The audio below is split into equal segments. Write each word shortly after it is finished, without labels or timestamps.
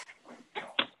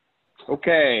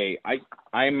Okay,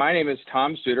 my name is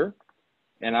Tom Suter,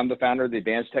 and I'm the founder of the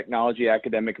Advanced Technology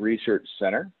Academic Research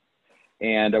Center.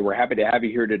 And we're happy to have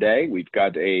you here today. We've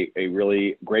got a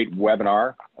really great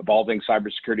webinar, Evolving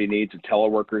Cybersecurity Needs of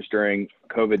Teleworkers During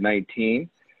COVID-19.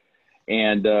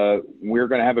 And we're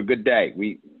gonna have a good day.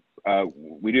 We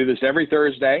do this every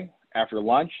Thursday after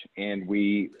lunch, and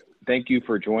we thank you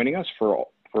for joining us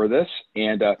for this.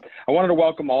 And I wanted to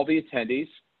welcome all the attendees.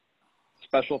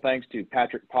 Special thanks to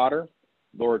Patrick Potter,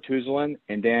 Laura Tuzolin,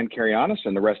 and Dan Carianis,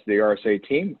 and the rest of the RSA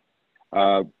team.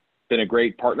 Been a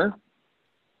great partner.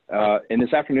 And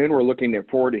this afternoon, we're looking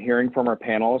forward to hearing from our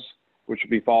panelists, which will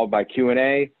be followed by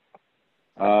Q&A.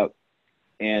 And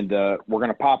we're going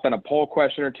to pop in a poll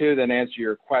question or two, then answer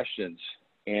your questions.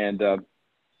 And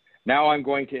now I'm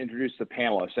going to introduce the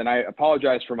panelists. And I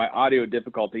apologize for my audio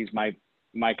difficulties.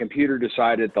 My computer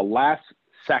decided at the last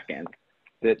second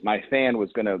that my fan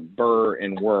was going to burr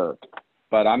and whir.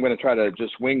 But I'm going to try to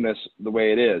just wing this the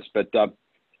way it is. But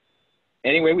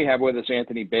anyway, we have with us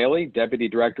Anthony Bailey, Deputy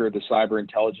Director of the Cyber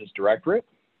Intelligence Directorate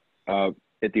at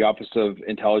the Office of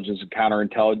Intelligence and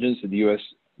Counterintelligence at the U.S.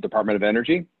 Department of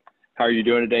Energy. How are you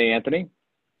doing today, Anthony?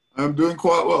 I'm doing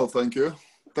quite well, thank you.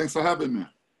 Thanks for having me.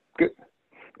 Good.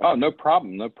 Oh, no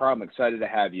problem, no problem. Excited to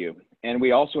have you. And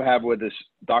we also have with us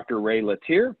Dr. Ray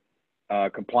Latier,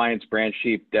 Compliance Branch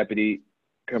Deputy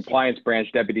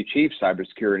Chief,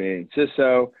 Cybersecurity and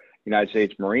CISO, United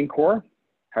States Marine Corps.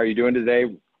 How are you doing today,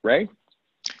 Ray?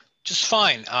 Just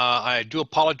fine. I do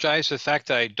apologize for the fact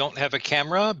that I don't have a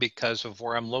camera because of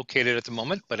where I'm located at the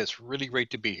moment, but it's really great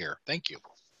to be here. Thank you.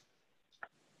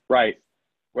 Right.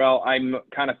 Well, I'm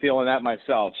kind of feeling that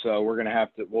myself, so we're going to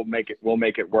have to, we'll make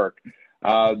it work.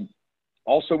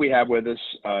 Also, we have with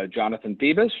us Jonathan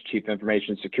Phoebus, Chief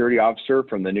Information Security Officer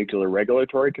from the Nuclear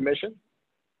Regulatory Commission.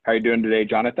 How are you doing today,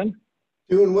 Jonathan?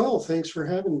 Doing well. Thanks for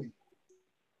having me.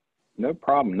 No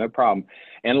problem, no problem.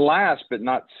 And last but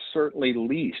not certainly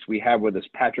least, we have with us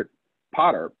Patrick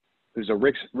Potter, who's a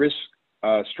risk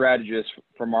strategist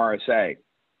from RSA.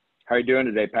 How are you doing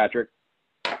today, Patrick?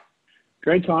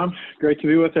 Great, Tom. Great to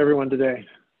be with everyone today.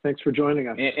 Thanks for joining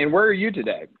us. And where are you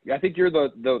today? I think you're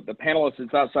the panelist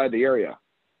that's outside the area.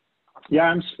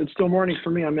 Yeah, it's still morning for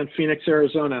me. I'm in Phoenix,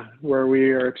 Arizona, where we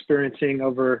are experiencing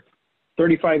over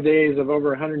 35 days of over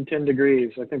 110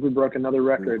 degrees. I think we broke another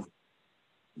record.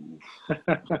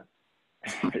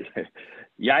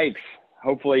 Yikes.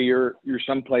 Hopefully you're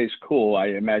someplace cool. I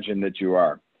imagine that you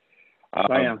are.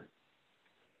 I am.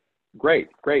 Great,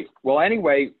 great. Well,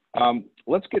 anyway,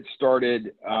 let's get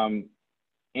started.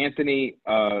 Anthony,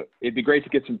 it'd be great to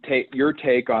get your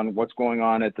take on what's going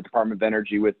on at the Department of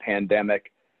Energy with pandemic.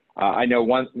 I know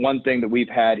one thing that we've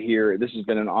had here, this has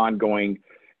been an ongoing,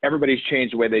 everybody's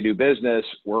changed the way they do business.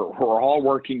 We're all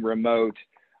working remote.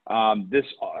 This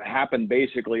happened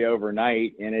basically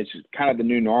overnight, and it's kind of the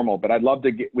new normal. But I'd love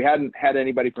to get, we hadn't had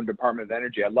anybody from Department of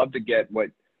Energy. I'd love to get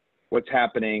what's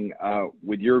happening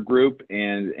with your group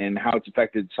and how it's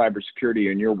affected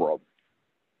cybersecurity in your world.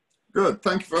 Good,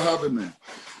 thank you for having me.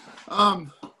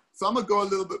 So I'm gonna go a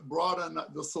little bit broader and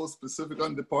not just so specific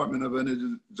on Department of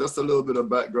Energy. Just a little bit of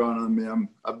background on me.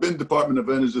 I've been Department of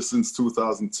Energy since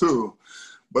 2002.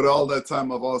 But all that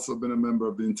time, I've also been a member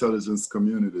of the intelligence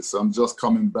community. So I'm just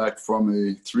coming back from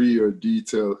a 3-year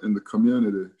detail in the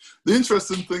community. The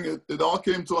interesting thing, it all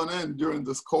came to an end during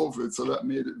this COVID. So that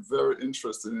made it very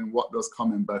interesting in what does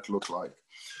coming back look like.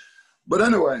 But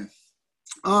anyway,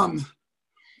 in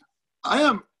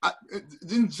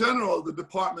general, the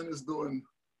department is doing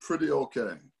pretty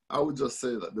okay. I would just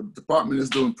say that the department is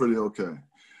doing pretty okay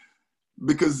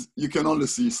because you can only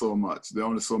see so much. There are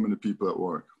only so many people at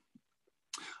work.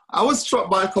 I was struck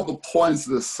by a couple points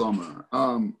this summer.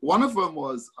 One of them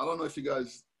was, I don't know if you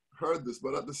guys heard this,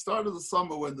 but at the start of the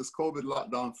summer when this COVID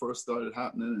lockdown first started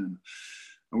happening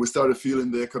and we started feeling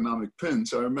the economic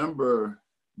pinch, I remember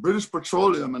British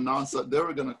Petroleum announced that they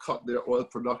were gonna cut their oil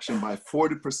production by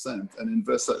 40% and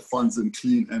invest that funds in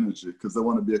clean energy because they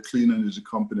want to be a clean energy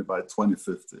company by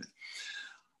 2050.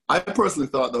 I personally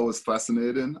thought that was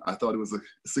fascinating. I thought it was a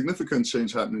significant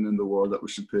change happening in the world that we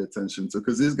should pay attention to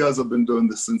because these guys have been doing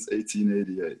this since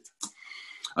 1888.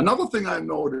 Another thing I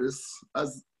noticed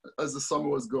as the summer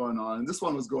was going on, and this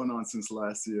one was going on since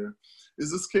last year, is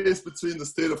this case between the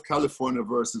state of California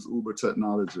versus Uber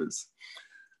Technologies.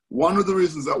 One of the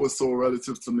reasons that was so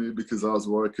relative to me because I was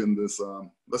working this,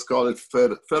 let's call it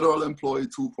Federal Employee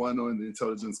 2.0 in the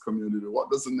intelligence community. What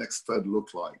does the next Fed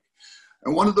look like?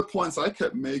 And one of the points I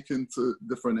kept making to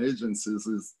different agencies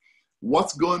is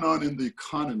what's going on in the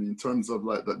economy in terms of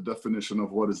like that definition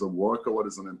of what is a worker, what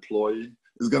is an employee,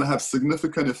 is going to have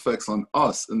significant effects on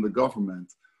us in the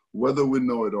government whether we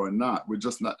know it or not. We're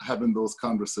just not having those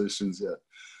conversations yet.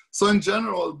 So in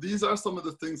general, these are some of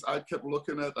the things I kept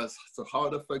looking at as to how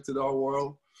it affected our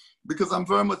world, because I'm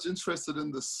very much interested in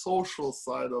the social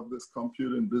side of this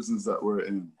computing business that we're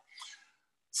in.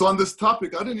 So on this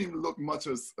topic, I didn't even look much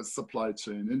at supply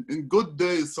chain. In good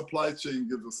days, supply chain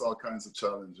gives us all kinds of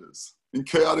challenges. In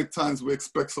chaotic times, we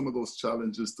expect some of those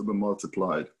challenges to be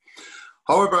multiplied.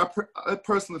 However, I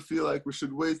personally feel like we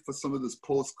should wait for some of this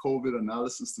post-COVID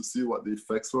analysis to see what the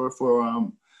effects were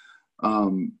for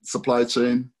supply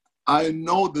chain. I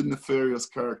know the nefarious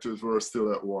characters were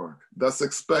still at work. That's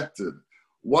expected.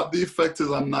 What the effect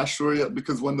is, I'm not sure yet,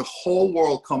 because when the whole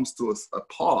world comes to a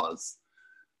pause,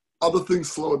 other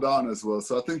things slow down as well.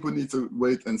 So I think we need to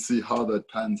wait and see how that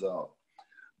pans out.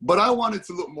 But I wanted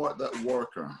to look more at that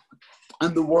worker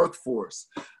and the workforce.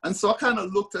 And so I kind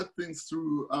of looked at things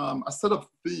through a set of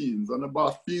themes, and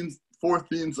about 4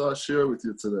 themes I'll share with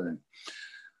you today.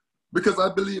 Because I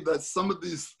believe that some of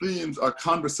these themes are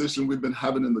conversations we've been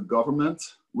having in the government.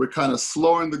 We're kind of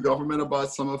slower in the government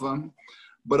about some of them.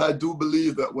 But I do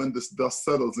believe that when this dust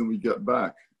settles and we get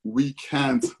back, we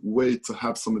can't wait to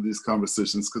have some of these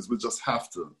conversations, because we just have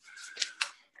to.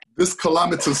 This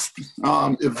calamitous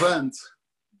event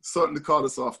certainly caught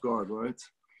us off guard, right?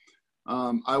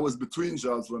 I was between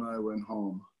jobs when I went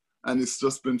home, and it's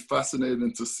just been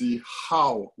fascinating to see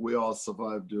how we all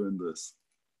survived during this.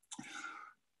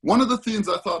 One of the themes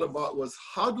I thought about was,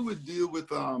 how do we deal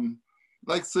with,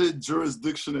 like, say,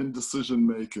 jurisdiction and decision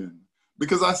making?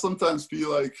 Because I sometimes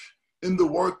feel like in the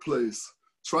workplace,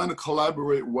 trying to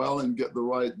collaborate well and get the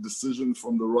right decision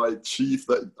from the right chief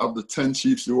of the 10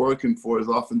 chiefs you're working for is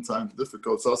oftentimes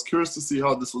difficult. So I was curious to see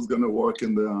how this was going to work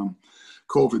in the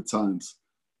COVID times.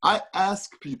 I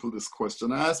ask people this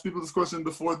question. I asked people this question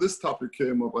before this topic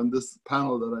came up and this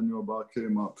panel that I knew about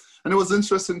came up. And it was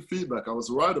interesting feedback. I was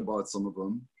right about some of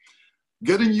them.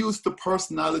 Getting used to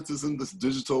personalities in this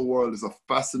digital world is a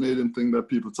fascinating thing that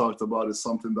people talked about. Is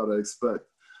something that I expect.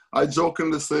 I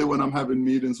jokingly say when I'm having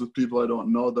meetings with people I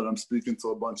don't know that I'm speaking to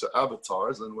a bunch of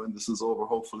avatars, and when this is over,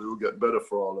 hopefully it will get better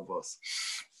for all of us.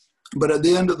 But at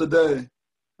the end of the day,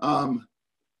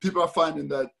 people are finding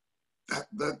that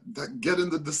getting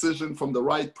the decision from the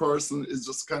right person is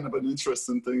just kind of an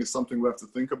interesting thing. It's something we have to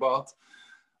think about.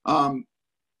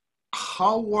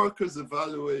 How workers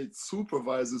evaluate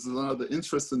supervisors is another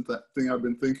interesting thing I've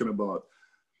been thinking about,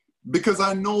 because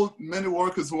I know many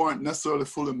workers who aren't necessarily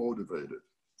fully motivated.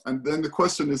 And then the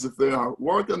question is, if they are at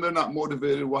work and they're not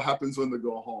motivated, what happens when they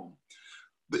go home?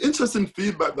 The interesting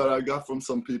feedback that I got from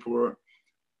some people were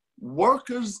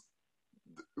workers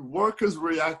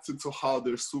reacted to how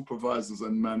their supervisors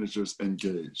and managers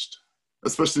engaged,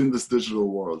 especially in this digital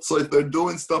world. So if they're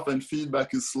doing stuff and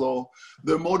feedback is slow,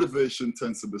 their motivation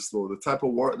tends to be slow. The type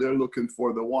of work they're looking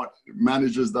for, they want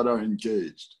managers that are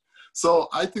engaged. So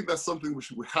I think that's something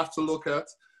we have to look at,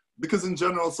 because in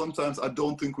general, sometimes I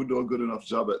don't think we do a good enough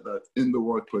job at that in the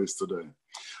workplace today.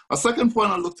 A second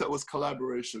point I looked at was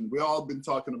collaboration. We all been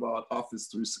talking about Office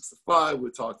 365.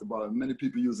 We talked about many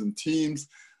people using Teams.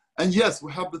 And yes,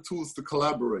 we have the tools to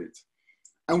collaborate.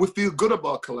 And we feel good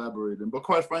about collaborating. But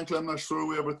quite frankly, I'm not sure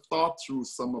we ever thought through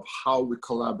some of how we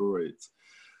collaborate.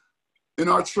 In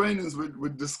our trainings, we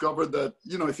discovered that,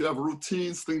 you know, if you have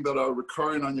routines, things that are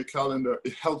recurring on your calendar,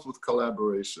 it helps with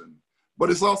collaboration. But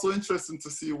it's also interesting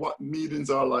to see what meetings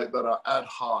are like that are ad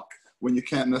hoc when you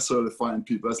can't necessarily find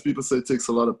people. As people say, it takes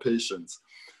a lot of patience.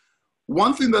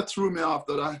 One thing that threw me off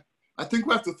that I think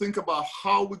we have to think about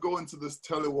how we go into this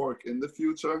telework in the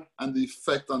future and the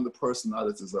effect on the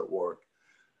personalities at work.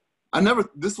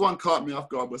 This one caught me off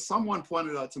guard, but someone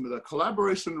pointed out to me that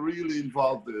collaboration really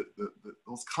involved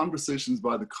those conversations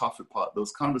by the coffee pot,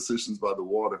 those conversations by the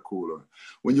water cooler.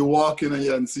 When you walk in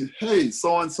and see, hey,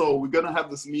 so-and-so, we're gonna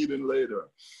have this meeting later.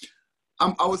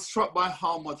 I was struck by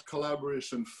how much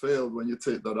collaboration failed when you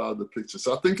take that out of the picture.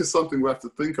 So I think it's something we have to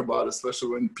think about, especially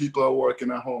when people are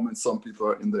working at home and some people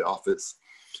are in the office.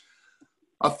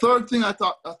 A third thing I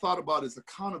thought about is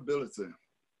accountability.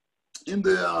 In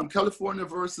the California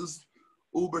versus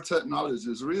Uber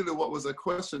technologies, really what was a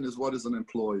question is, what is an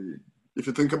employee? If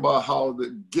you think about how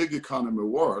the gig economy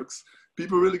works,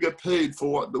 people really get paid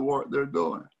for what the work they're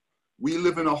doing. We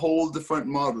live in a whole different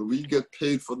model. We get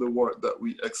paid for the work that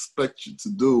we expect you to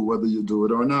do, whether you do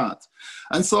it or not.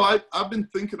 And so I've been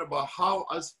thinking about how,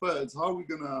 as feds, how are we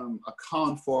gonna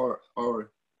account for our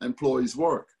employees'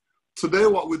 work? Today,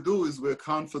 what we do is we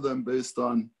account for them based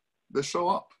on they show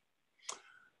up.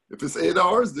 If it's 8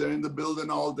 hours, they're in the building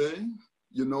all day.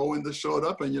 You know when they showed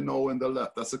up and you know when they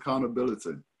left. That's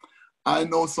accountability. I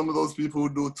know some of those people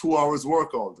who do 2 hours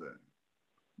work all day,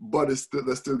 but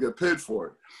they still get paid for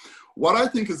it. What I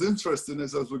think is interesting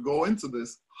is as we go into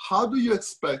this, how do you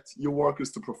expect your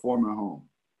workers to perform at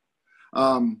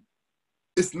home?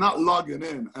 It's not logging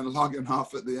in and logging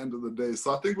off at the end of the day.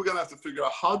 So I think we're gonna have to figure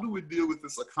out how do we deal with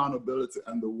this accountability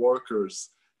and the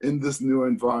workers in this new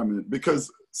environment,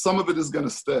 because some of it is gonna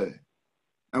stay.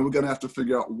 And we're gonna have to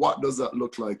figure out what does that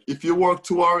look like. If you work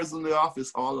 2 hours in the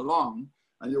office all along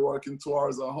and you're working 2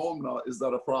 hours at home now, is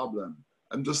that a problem?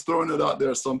 I'm just throwing it out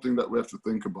there as something that we have to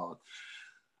think about.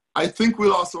 I think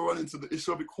we'll also run into the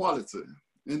issue of equality.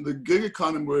 In the gig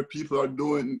economy where people are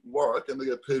doing work and they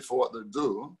get paid for what they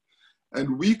do,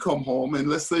 and we come home and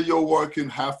let's say you're working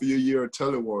half of your year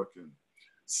teleworking,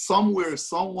 somewhere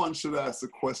someone should ask the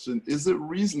question, is it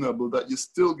reasonable that you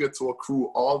still get to accrue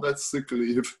all that sick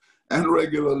leave and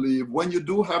regular leave when you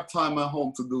do have time at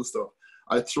home to do stuff?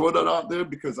 I throw that out there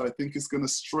because I think it's gonna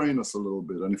strain us a little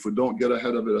bit. And if we don't get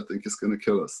ahead of it, I think it's gonna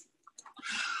kill us.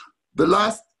 The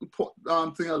last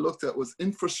thing I looked at was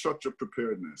infrastructure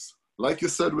preparedness. Like you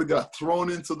said, we got thrown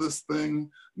into this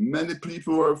thing. Many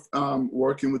people are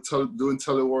working with doing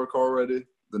telework already.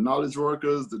 The knowledge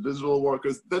workers, the digital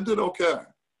workers, they did okay.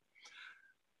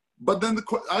 But then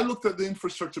I looked at the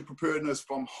infrastructure preparedness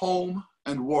from home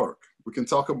and work. We can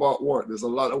talk about work. There's a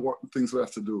lot of things we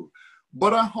have to do.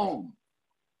 But at home,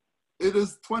 it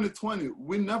is 2020.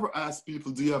 We never ask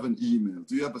people, do you have an email?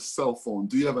 Do you have a cell phone?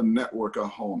 Do you have a network at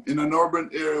home? In an urban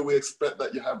area, we expect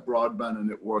that you have broadband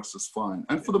and it works just fine.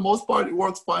 And for the most part, it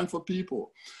works fine for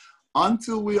people.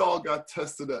 Until we all got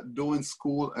tested at doing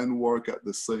school and work at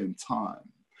the same time.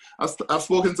 I've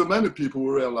spoken to many people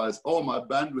who realize, oh, my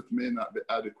bandwidth may not be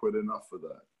adequate enough for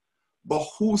that. But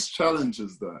whose challenge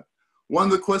is that? One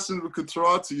of the questions we could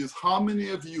throw out to you is how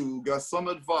many of you got some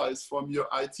advice from your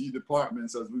IT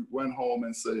departments as we went home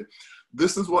and say,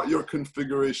 this is what your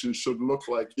configuration should look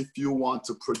like if you want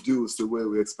to produce the way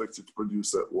we expect it to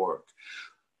produce at work.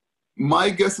 My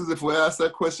guess is if we ask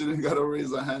that question and got to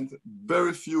raise a hand,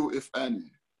 very few, if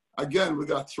any. Again, we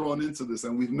got thrown into this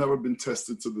and we've never been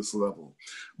tested to this level.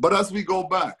 But as we go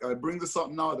back, I bring this up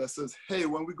now that says, hey,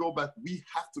 when we go back, we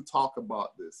have to talk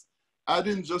about this.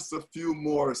 Adding just a few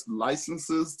more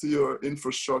licenses to your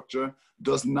infrastructure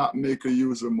does not make a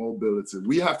user mobility.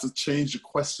 We have to change the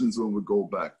questions when we go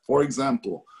back. For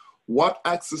example, what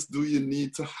access do you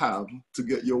need to have to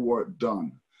get your work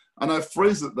done? And I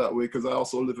phrase it that way because I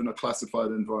also live in a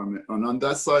classified environment. And on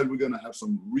that side, we're going to have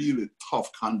some really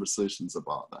tough conversations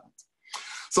about that.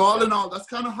 So all in all, that's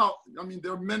kind of how, I mean,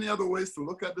 there are many other ways to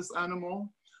look at this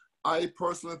animal. I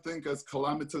personally think as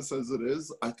calamitous as it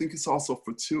is, I think it's also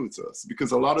fortuitous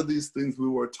because a lot of these things we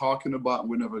were talking about,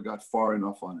 we never got far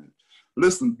enough on it.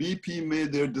 Listen, BP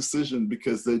made their decision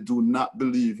because they do not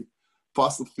believe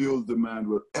fossil fuel demand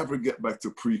will ever get back to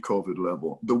pre-COVID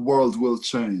level. The world will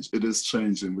change. It is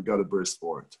changing. We got to brace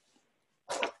for it.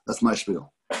 That's my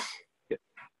spiel.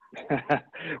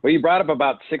 Well, you brought up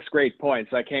about 6 great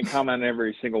points. I can't comment on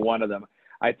every single one of them.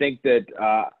 I think that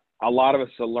a lot of us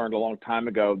have learned a long time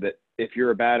ago that if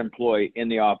you're a bad employee in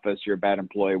the office, you're a bad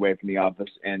employee away from the office.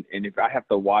 And if I have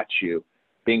to watch you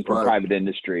being from private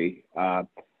industry,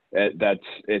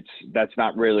 that's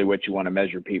not really what you want to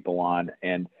measure people on.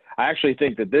 And I actually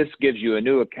think that this gives you a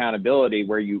new accountability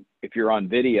where if you're on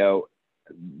video,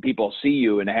 people see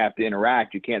you and have to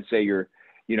interact. You can't say you're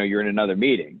in another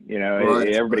meeting.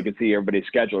 Everybody can see everybody's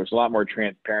schedule. There's a lot more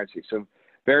transparency. So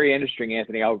very interesting,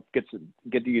 Anthony. I'll get to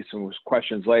you some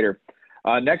questions later.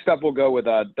 Next up, we'll go with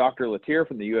Dr. Latier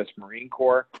from the U.S. Marine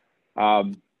Corps.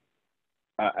 I'd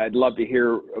love to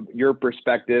hear your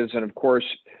perspectives. And of course,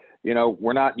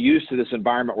 we're not used to this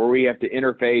environment where we have to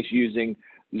interface using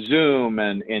Zoom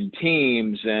and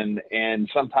Teams, and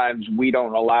sometimes we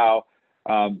don't allow,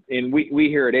 and we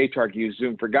here at ACHARC use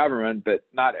Zoom for Government, but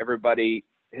not everybody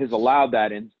has allowed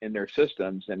that in their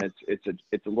systems, and it's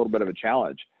a little bit of a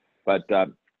challenge. But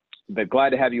glad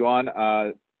to have you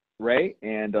on, Ray,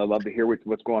 and I'd love to hear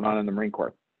what's going on in the Marine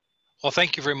Corps. Well,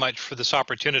 thank you very much for this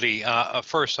opportunity.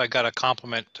 First, I got to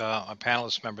compliment a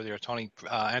panelist member there,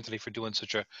 Anthony, for doing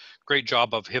such a great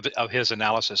job of his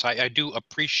analysis. I do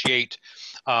appreciate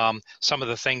some of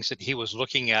the things that he was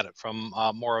looking at it from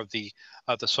more of the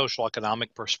social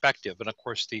economic perspective, and of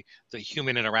course the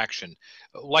human interaction.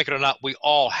 Like it or not, we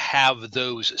all have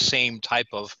those same type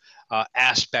of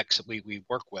aspects that we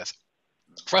work with.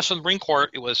 For us in the Marine Corps,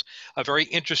 it was a very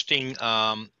interesting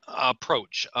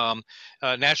approach.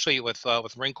 Naturally, with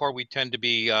Marine Corps, we tend to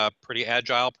be pretty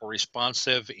agile, pretty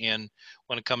responsive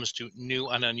when it comes to new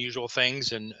and unusual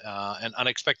things and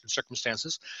unexpected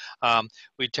circumstances.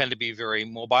 We tend to be very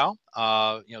mobile,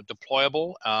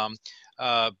 deployable,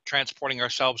 transporting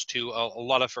ourselves to a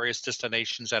lot of various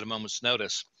destinations at a moment's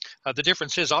notice. The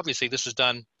difference is, obviously, this is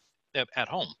done at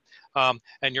home.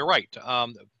 And you're right.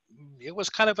 It was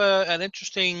kind of an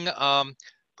interesting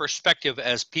perspective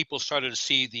as people started to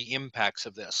see the impacts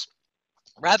of this.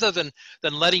 Rather than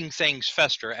letting things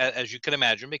fester, as you can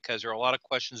imagine, because there are a lot of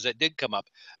questions that did come up,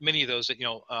 many of those that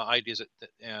ideas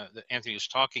that Anthony was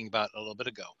talking about a little bit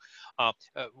ago.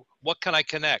 What can I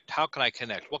connect? How can I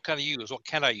connect? What can I use? What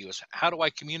can I use? How do I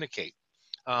communicate?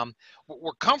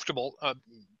 We're comfortable,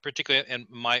 particularly in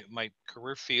my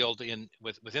career field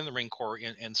within the Marine Corps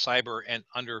in cyber and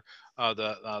under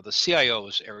the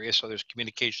CIO's area. So there's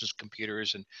communications,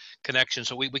 computers, and connections.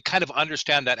 So we kind of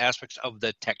understand that aspect of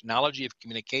the technology of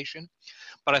communication.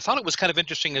 But I thought it was kind of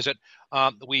interesting is that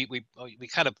we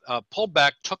kind of pulled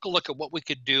back, took a look at what we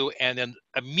could do, and then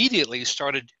immediately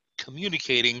started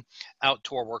communicating out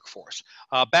to our workforce.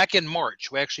 Back in March,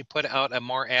 we actually put out a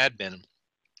MAR admin,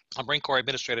 a Marine Corps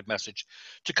administrative message,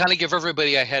 to kind of give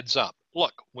everybody a heads up.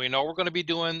 Look, we know we're going to be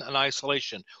doing an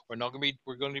isolation. We're going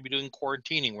to be doing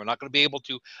quarantining. We're not going to be able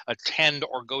to attend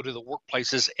or go to the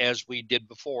workplaces as we did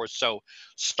before. So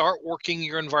start working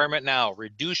your environment now.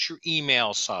 Reduce your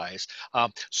email size.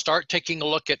 Start taking a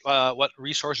look at what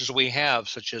resources we have,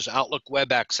 such as Outlook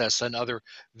Web Access and other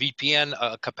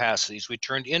VPN capacities we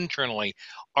turned internally.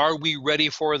 Are we ready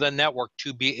for the network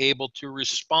to be able to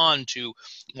respond to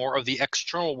more of the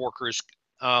external workers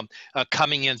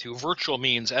coming in through virtual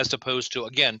means, as opposed to,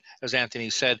 again, as Anthony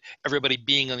said, everybody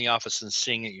being in the office and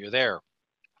seeing that you're there.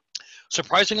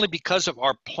 Surprisingly, because of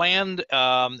our planned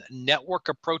network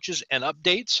approaches and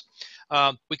updates,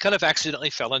 we kind of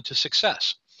accidentally fell into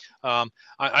success.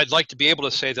 I'd like to be able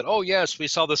to say that, oh, yes, we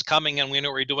saw this coming and we knew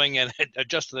what we were doing and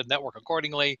adjusted the network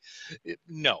accordingly.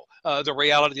 No, the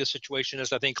reality of the situation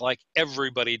is, I think like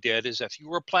everybody did, is if you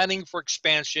were planning for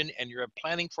expansion and you're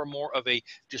planning for more of a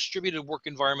distributed work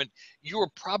environment, you were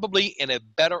probably in a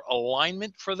better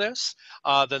alignment for this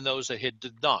than those that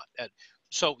did not.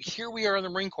 So here we are in the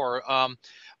Marine Corps.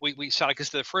 We saw, like I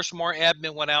said, the first MAR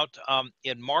admin went out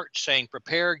in March saying,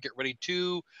 prepare, get ready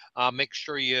to, make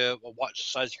sure you watch the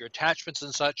size of your attachments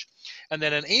and such. And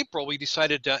then in April, we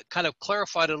decided to kind of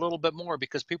clarify it a little bit more,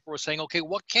 because people were saying, okay,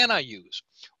 what can I use?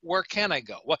 Where can I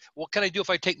go? What can I do if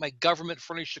I take my government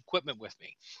furnished equipment with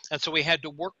me? And so we had to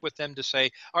work with them to say,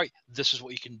 all right, this is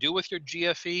what you can do with your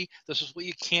GFE. This is what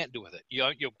you can't do with it.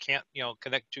 You can't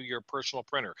connect to your personal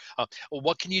printer.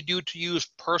 What can you do to use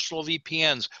personal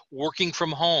VPNs working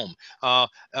from home?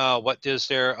 What is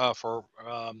there for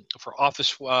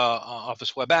Office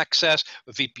Web Access,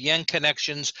 VPN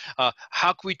connections?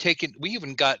 How can we take it? We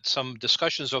even got some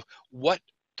discussions of what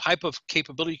type of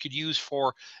capability you could use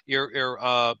for your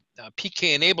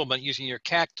PK enablement using your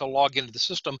CAC to log into the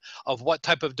system, of what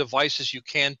type of devices you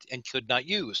can and could not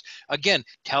use. Again,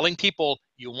 telling people,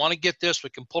 you want to get this, we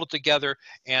can pull it together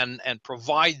and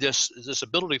provide this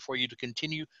ability for you to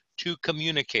continue to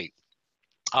communicate.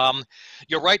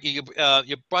 You're right. You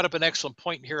brought up an excellent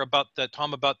point here about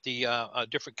Tom, about the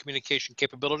different communication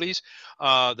capabilities.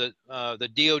 The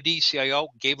DoD CIO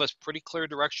gave us pretty clear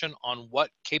direction on what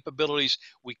capabilities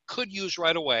we could use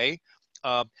right away.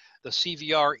 The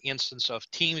CVR instance of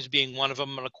Teams being one of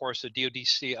them, and of course the DoD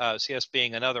CS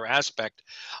being another aspect.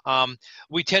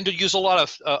 We tend to use a lot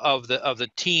of the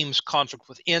Teams construct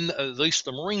within at least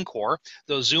the Marine Corps.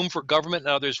 The Zoom for Government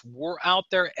and others were out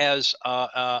there as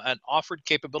an offered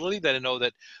capability that I know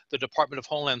that the Department of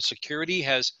Homeland Security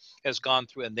has gone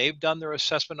through, and they've done their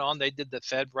assessment on. They did the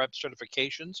FedRep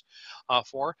certifications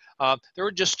for. There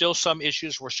were just still some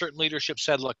issues where certain leadership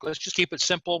said, look, let's just keep it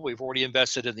simple. We've already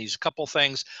invested in these couple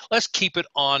things. Let's keep it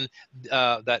on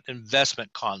that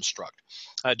investment construct.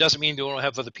 It doesn't mean you don't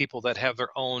have other people that have their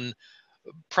own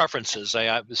preferences.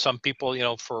 Some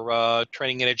people, for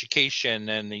training and education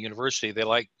and the university, they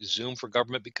like Zoom for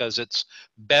Government because it's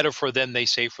better for them, they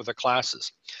say, for their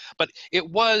classes. But it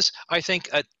was, I think,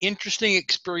 an interesting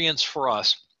experience for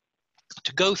us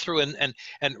to go through and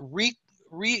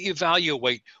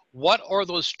reevaluate what are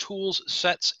those tools,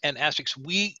 sets, and aspects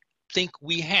we think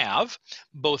we have,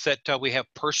 both that we have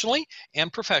personally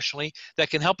and professionally, that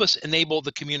can help us enable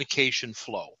the communication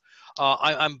flow.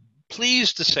 I'm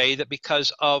pleased to say that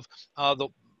because of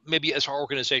maybe as our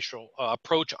organizational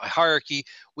approach, hierarchy,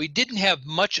 we didn't have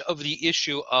much of the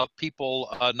issue of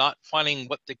people not finding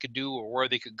what they could do or where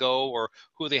they could go or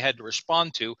who they had to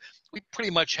respond to. We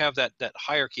pretty much have that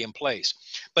hierarchy in place.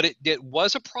 But it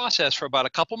was a process for about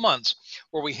a couple months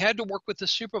where we had to work with the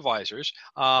supervisors,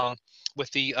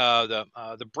 with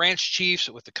the branch chiefs,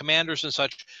 with the commanders and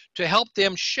such, to help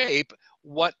them shape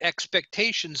what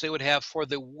expectations they would have for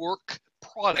the work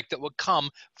product that would come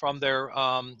from their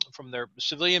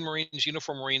civilian Marines,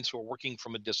 uniformed Marines who are working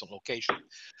from a distant location.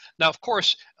 Now, of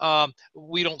course,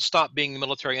 we don't stop being the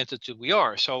military entity we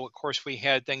are. So, of course, we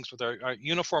had things with our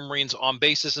uniformed Marines on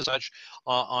bases and such,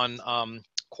 on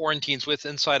quarantines with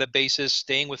inside of bases,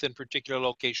 staying within particular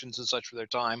locations and such for their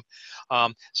time.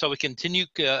 So we could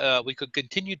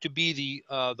continue to be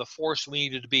the force we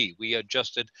needed to be. We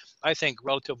adjusted, I think,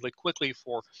 relatively quickly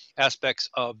for aspects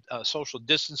of social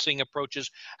distancing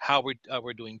approaches, how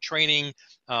we're doing training,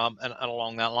 and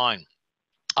along that line.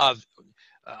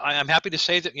 I'm happy to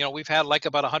say that we've had like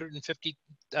about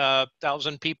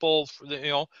 150,000 people,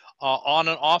 on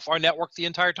and off our network the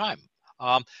entire time.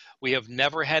 We have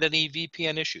never had any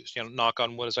VPN issues, knock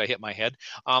on wood as I hit my head.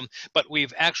 But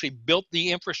we've actually built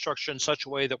the infrastructure in such a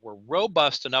way that we're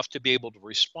robust enough to be able to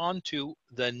respond to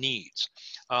the needs.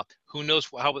 Who knows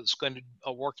how it's going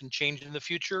to work and change in the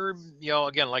future?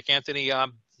 Again, like Anthony,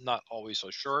 I'm not always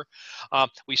so sure.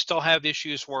 We still have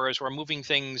issues whereas we're moving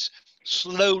things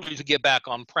slowly to get back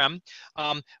on-prem.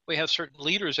 We have certain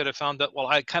leaders that have found that, well,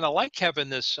 I kind of like having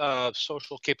this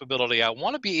social capability. I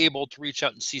want to be able to reach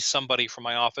out and see somebody from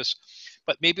my office,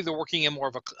 but maybe they're working in more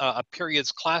of a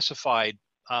periods classified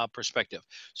perspective.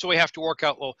 So we have to work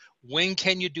out, well, when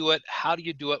can you do it? How do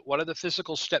you do it? What are the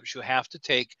physical steps you have to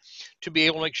take to be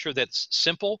able to make sure that it's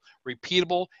simple,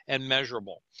 repeatable, and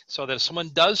measurable? So that if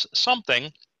someone does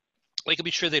something, they can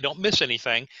be sure they don't miss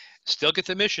anything, still get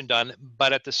the mission done,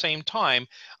 but at the same time,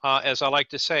 as I like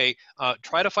to say,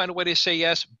 try to find a way to say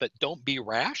yes, but don't be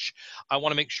rash. I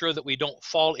want to make sure that we don't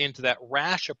fall into that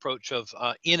rash approach of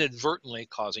inadvertently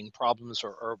causing problems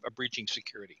or breaching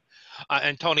security.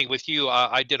 And Tony, with you,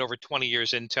 I did over 20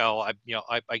 years intel.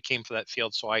 I came from that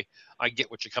field, so I get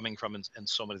what you're coming from in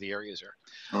so many of the areas there.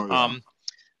 Oh, yeah.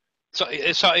 So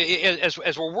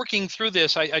as we're working through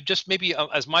this, I just maybe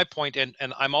as my point, and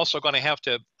I'm also going to have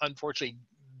to unfortunately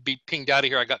be pinged out of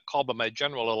here. I got called by my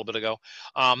general a little bit ago.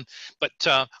 But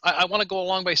I want to go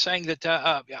along by saying that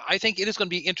I think it is going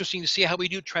to be interesting to see how we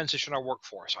do transition our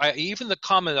workforce. Even the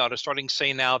comment out is starting to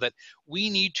say now that we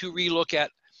need to relook at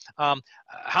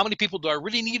how many people do I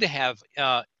really need to have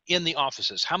in the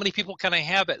offices? How many people can I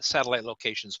have at satellite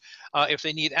locations? If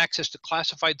they need access to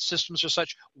classified systems or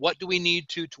such, what do we need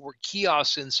to work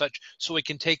kiosks and such so we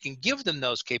can take and give them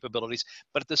those capabilities,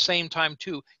 but at the same time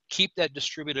too, keep that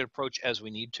distributed approach as we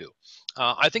need to.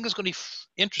 I think it's going to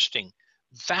be interesting,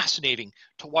 fascinating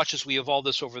to watch as we evolve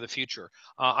this over the future.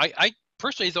 I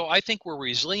personally, though, I think we're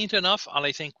resilient enough, and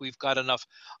I think we've got enough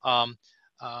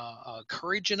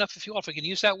courage enough, if you will, if I can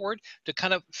use that word, to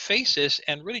kind of face this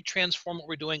and really transform what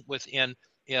we're doing within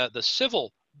the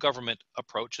civil government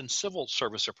approach and civil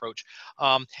service approach.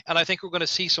 And I think we're going to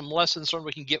see some lessons learned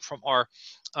we can get from our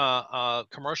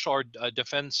commercial, our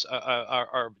defense,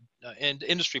 our and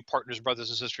industry partners, brothers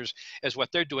and sisters, as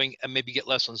what they're doing, and maybe get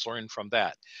lessons learned from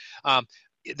that.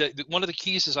 One of the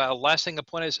keys is, last thing I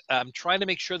point is, I'm trying to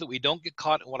make sure that we don't get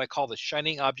caught in what I call the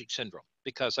shining object syndrome,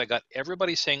 because I got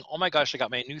everybody saying, oh my gosh, I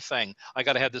got my new thing. I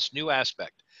got to have this new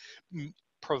aspect.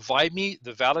 Provide me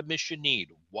the valid mission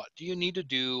need. What do you need to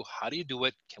do? How do you do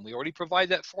it? Can we already provide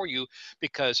that for you?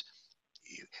 Because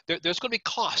there's going to be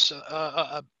costs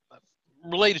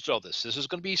related to all this. This is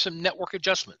going to be some network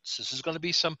adjustments. This is going to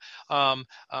be some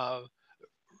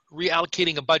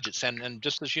reallocating of budgets, and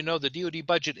just as you know, the DoD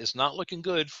budget is not looking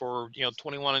good for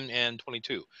 21 and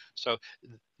 22. So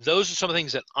those are some of the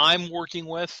things that I'm working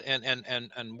with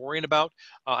and worrying about.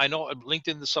 I know linked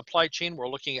in the supply chain, we're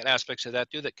looking at aspects of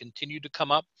that too that continue to come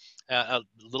up, a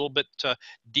little bit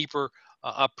deeper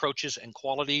approaches and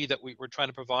quality that we're trying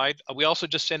to provide. We also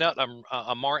just sent out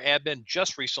a MAR admin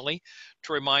just recently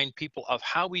to remind people of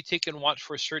how we take and watch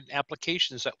for certain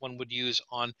applications that one would use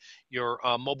on your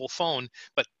mobile phone.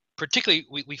 But particularly,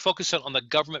 we focus on the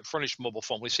government furnished mobile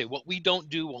phone. We say what we don't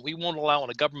do, what we won't allow on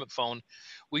a government phone.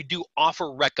 We do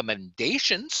offer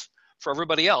recommendations for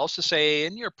everybody else to say,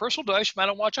 in your personal device, you might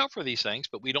not watch out for these things,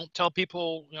 but we don't tell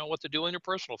people what to do on your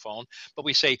personal phone. But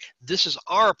we say, this is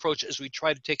our approach as we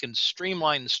try to take and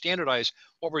streamline and standardize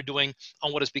what we're doing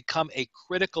on what has become a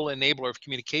critical enabler of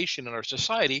communication in our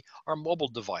society, our mobile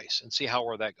device, and see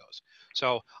where that goes.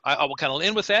 So I will kind of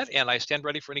end with that, and I stand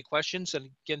ready for any questions.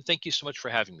 And again, thank you so much for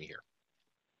having me here.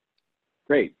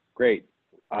 Great, great.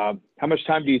 How much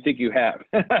time do you think you have?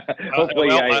 Hopefully,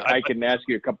 I can ask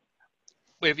you a couple.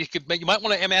 If you might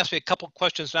want to ask me a couple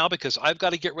questions now, because I've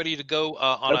got to get ready to go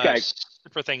on a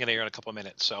super thing in here in a couple of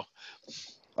minutes. So,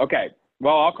 okay.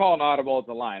 Well, I'll call an audible at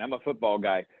the line. I'm a football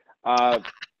guy.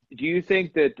 Do you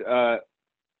think that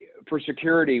for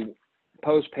security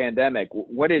post-pandemic,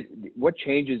 what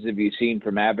changes have you seen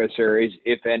from adversaries,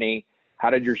 if any? how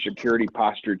did your security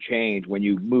posture change when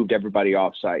you moved everybody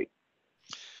off site?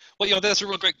 Well, you know, that's a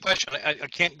real great question. I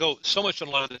can't go so much on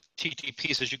a lot of the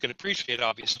TTPs as you can appreciate,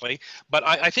 obviously, but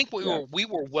I think we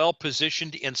were well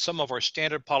positioned in some of our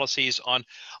standard policies on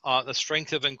the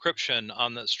strength of encryption,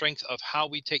 on the strength of how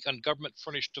we take on government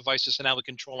furnished devices and how we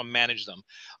control and manage them.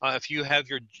 If you have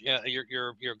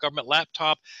your government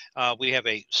laptop, we have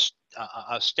a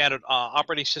standard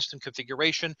operating system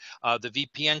configuration. The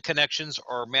VPN connections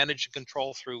are managed and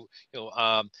controlled through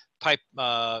type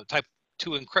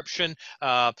 2 encryption.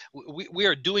 We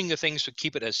are doing the things to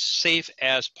keep it as safe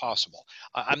as possible.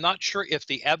 I'm not sure if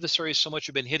the adversaries so much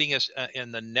have been hitting us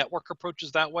in the network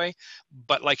approaches that way,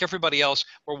 but like everybody else,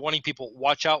 we're warning people,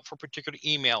 watch out for particular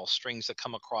email strings that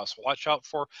come across, watch out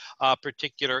for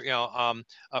particular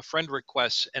friend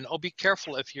requests, and be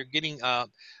careful if you're getting a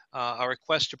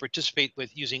request to participate with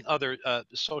using other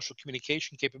social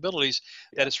communication capabilities,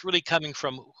 that it's really coming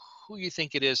from who you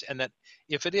think it is, and that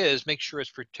if it is, make sure it's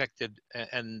protected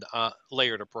and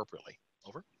layered appropriately.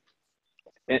 Over.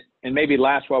 And maybe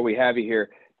last, while we have you here,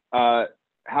 how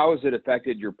has it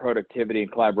affected your productivity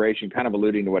and collaboration? Kind of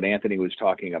alluding to what Anthony was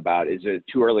talking about. Is it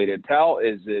too early to tell?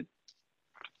 Is it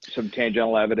some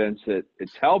tangential evidence that it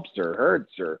helps or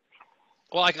hurts or?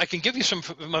 Well, I can give you some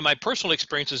of my personal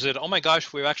experiences that, oh my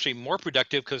gosh, we're actually more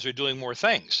productive because we're doing more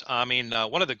things. I mean,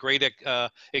 one of the great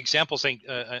examples,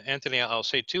 Anthony, I'll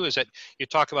say too, is that you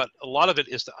talk about a lot of it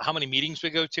is how many meetings we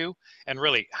go to, and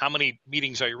really how many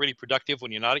meetings are you really productive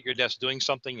when you're not at your desk doing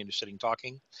something and you're sitting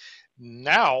talking.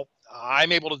 Now,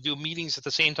 I'm able to do meetings at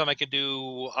the same time I can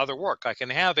do other work. I can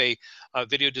have a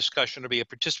video discussion or be a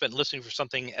participant listening for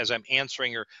something as I'm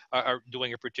answering or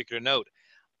doing a particular note.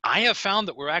 I have found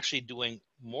that we're actually doing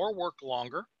more work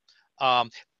longer,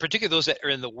 particularly those that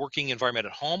are in the working environment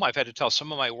at home. I've had to tell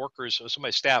some of my workers, some of my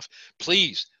staff,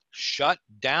 please shut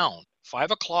down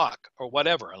 5 o'clock or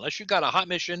whatever. Unless you've got a hot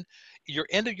mission, your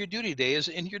end of your duty day is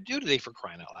in your duty day, for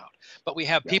crying out loud. But we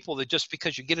have people that just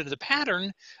because you get into the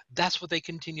pattern, that's what they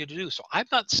continue to do. So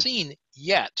I've not seen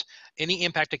yet any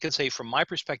impact, I can say, from my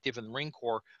perspective in the Marine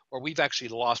Corps, where we've actually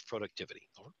lost productivity.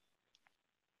 Over.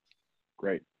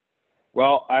 Great.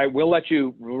 Well, I will let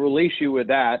you release you with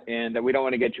that, and we don't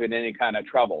want to get you in any kind of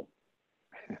trouble.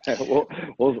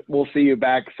 we'll see you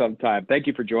back sometime. Thank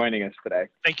you for joining us today.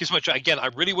 Thank you so much. Again, I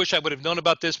really wish I would have known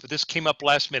about this, but this came up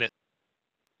last minute.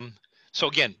 So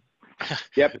again,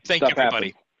 yep. Thank you, everybody.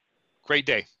 Happens. Great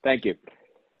day. Thank you.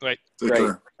 Right.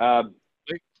 Great.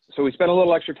 So we spent a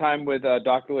little extra time with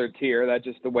Dr. Letier. That's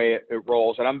just the way it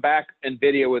rolls. And I'm back in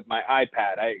video with my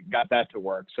iPad. I got that to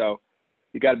work. So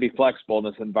you got to be flexible in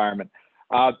this environment.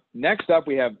 Next up,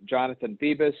 we have Jonathan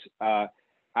Phoebus.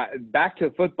 Back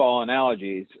to football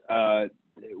analogies.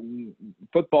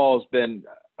 Football has been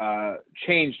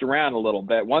changed around a little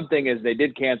bit. One thing is they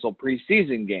did cancel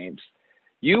preseason games.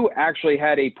 You actually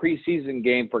had a preseason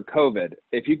game for COVID.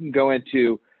 If you can go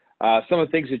into some of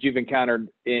the things that you've encountered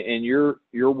in your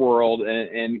world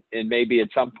and maybe at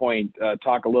some point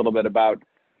talk a little bit about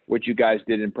what you guys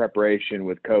did in preparation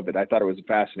with COVID. I thought it was a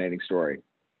fascinating story.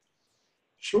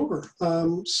 Sure.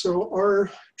 So our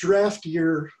draft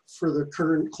year for the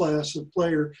current class of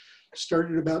player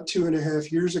started about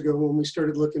 2.5 years ago when we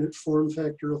started looking at form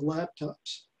factor of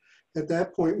laptops. At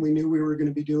that point, we knew we were going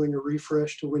to be doing a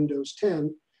refresh to Windows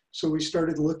 10. So we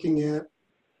started looking at,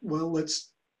 well,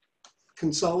 let's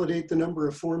consolidate the number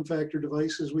of form factor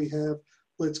devices we have.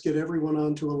 Let's get everyone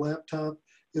onto a laptop.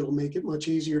 It'll make it much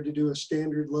easier to do a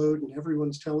standard load, and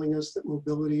everyone's telling us that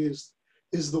mobility is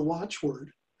the watchword.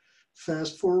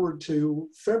 Fast forward to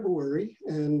February,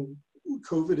 and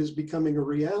COVID is becoming a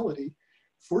reality.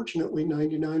 Fortunately,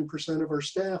 99% of our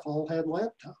staff all had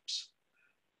laptops.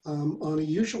 On a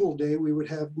usual day, we would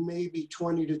have maybe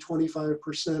 20 to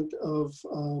 25%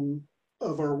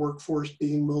 of our workforce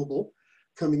being mobile,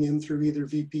 coming in through either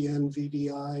VPN,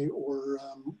 VDI, or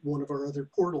one of our other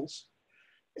portals.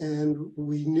 And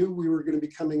we knew we were going to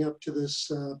be coming up to this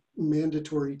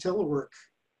mandatory telework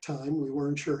time. We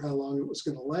weren't sure how long it was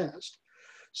going to last.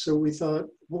 So we thought,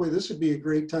 boy, this would be a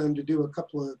great time to do a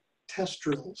couple of test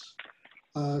drills.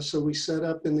 So we set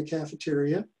up in the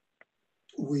cafeteria.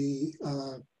 We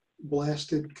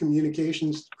blasted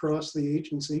communications across the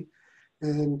agency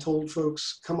and told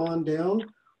folks, come on down.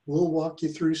 We'll walk you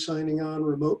through signing on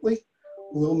remotely.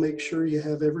 We'll make sure you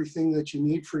have everything that you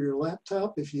need for your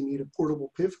laptop. If you need a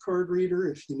portable PIV card reader,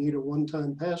 if you need a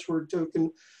one-time password token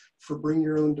for bring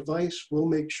your own device, we'll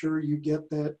make sure you get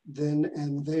that then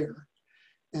and there.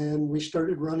 And we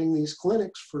started running these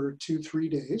clinics for 2-3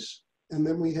 days. And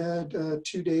then we had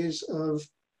 2 days of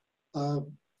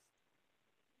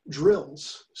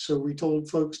drills. So we told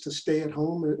folks to stay at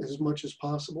home as much as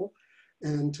possible.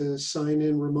 and to sign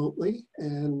in remotely.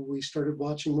 And we started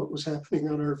watching what was happening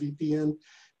on our VPN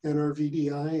and our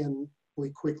VDI, and we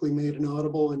quickly made an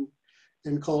audible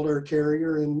and called our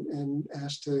carrier and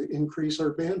asked to increase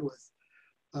our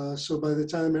bandwidth. So by the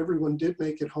time everyone did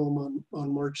make it home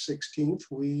on March 16th,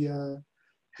 we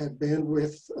had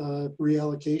bandwidth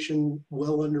reallocation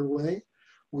well underway.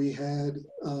 We had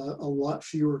a lot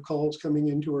fewer calls coming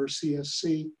into our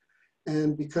CSC.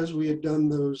 And because we had done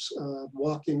those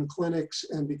walk-in clinics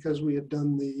and because we had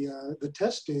done the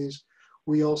test days,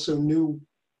 we also knew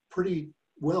pretty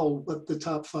well what the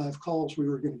top 5 calls we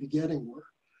were going to be getting were.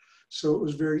 So it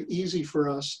was very easy for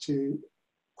us to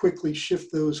quickly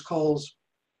shift those calls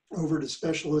over to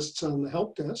specialists on the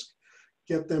help desk,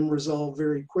 get them resolved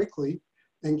very quickly,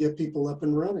 and get people up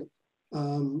and running.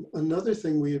 Another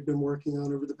thing we had been working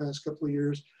on over the past couple of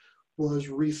years was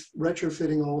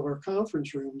retrofitting all of our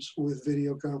conference rooms with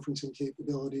video conferencing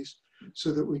capabilities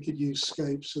so that we could use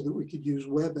Skype, so that we could use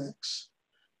WebEx,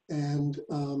 and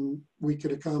we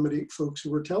could accommodate folks who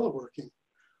were teleworking.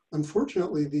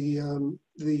 Unfortunately,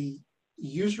 the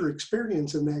user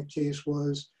experience in that case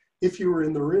was, if you were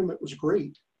in the room, it was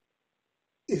great.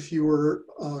 If you were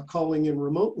calling in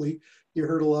remotely, you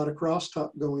heard a lot of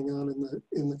crosstalk going on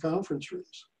in the conference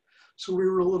rooms. So we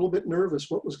were a little bit nervous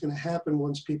what was going to happen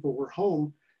once people were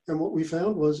home. And what we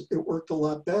found was it worked a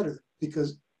lot better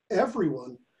because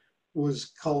everyone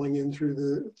was calling in through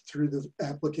the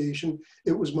application.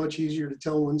 It was much easier to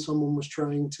tell when someone was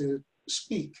trying to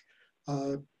speak.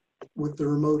 With the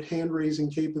remote hand raising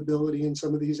capability in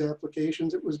some of these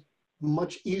applications, it was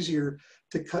much easier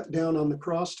to cut down on the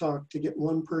crosstalk to get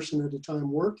one person at a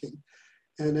time working.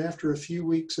 And after a few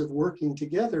weeks of working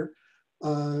together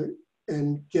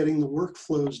and getting the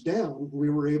workflows down, we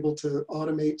were able to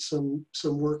automate some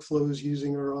workflows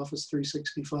using our Office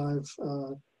 365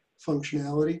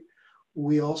 functionality.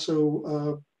 We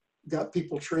also got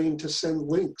people trained to send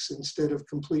links instead of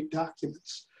complete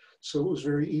documents. So it was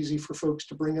very easy for folks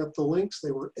to bring up the links. They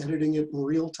were editing it in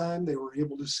real time. They were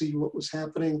able to see what was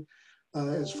happening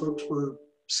as folks were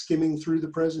skimming through the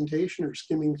presentation or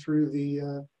skimming through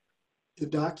the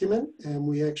document. And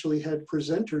we actually had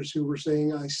presenters who were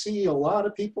saying, I see a lot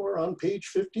of people are on page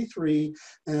 53,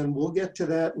 and we'll get to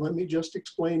that. Let me just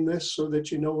explain this so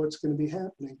that you know what's going to be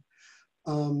happening.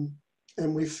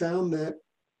 And we found that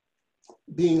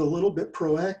being a little bit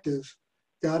proactive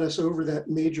got us over that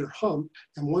major hump.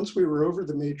 And once we were over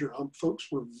the major hump, folks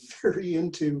were very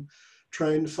into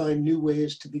trying to find new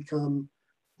ways to become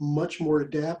much more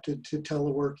adapted to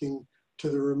teleworking, to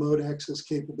the remote access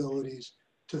capabilities,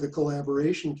 to the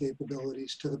collaboration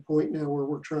capabilities, to the point now where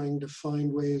we're trying to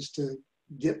find ways to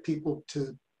get people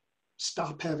to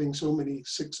stop having so many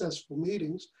successful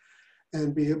meetings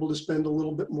and be able to spend a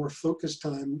little bit more focused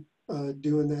time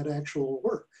doing that actual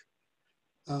work.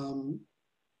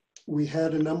 We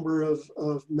had a number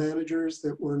of managers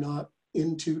that were not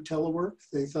into telework.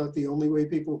 They thought the only way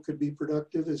people could be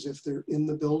productive is if they're in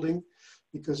the building,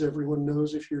 because everyone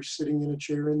knows if you're sitting in a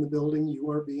chair in the building, you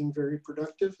are being very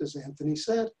productive, as Anthony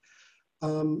said.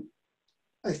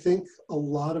 I think a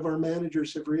lot of our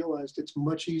managers have realized it's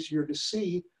much easier to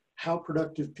see how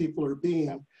productive people are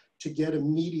being, to get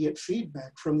immediate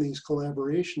feedback from these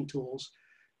collaboration tools,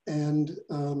 and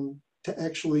to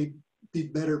actually be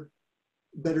better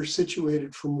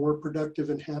situated for more productive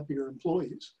and happier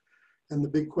employees. And the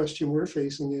big question we're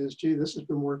facing is, gee, this has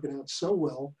been working out so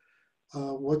well.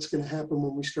 What's going to happen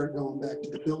when we start going back to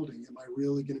the building? Am I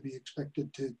really going to be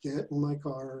expected to get in my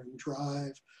car and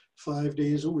drive 5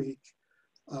 days a week?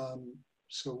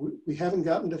 So we haven't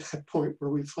gotten to that point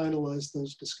where we finalized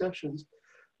those discussions,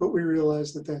 but we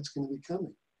realize that that's going to be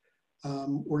coming.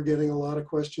 We're getting a lot of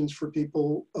questions for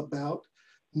people about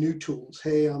new tools.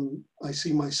 Hey, I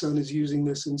see my son is using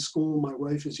this in school. My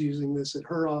wife is using this at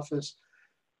her office.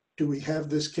 Do we have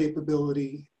this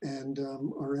capability? And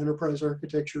our enterprise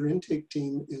architecture intake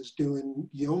team is doing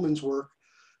yeoman's work,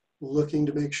 looking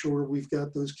to make sure we've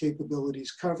got those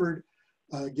capabilities covered,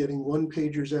 getting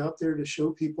one-pagers out there to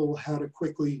show people how to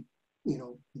quickly,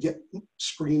 get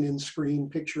screen-in-screen,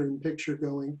 picture-in-picture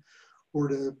going, or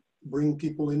to bring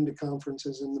people into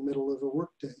conferences in the middle of a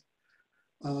workday.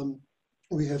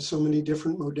 We have so many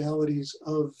different modalities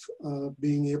of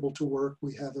being able to work.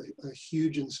 We have a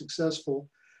huge and successful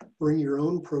bring your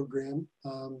own program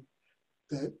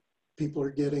that people are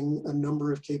getting a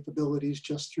number of capabilities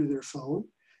just through their phone.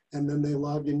 And then they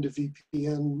log into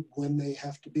VPN when they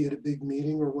have to be at a big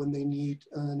meeting or when they need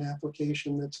an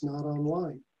application that's not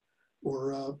online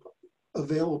or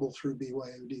available through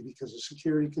BYOD because of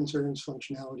security concerns,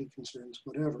 functionality concerns,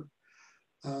 whatever.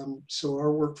 So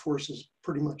our workforce is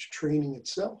pretty much training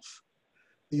itself.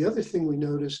 The other thing we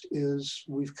noticed is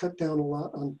we've cut down a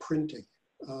lot on printing.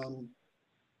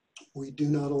 We do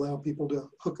not allow people to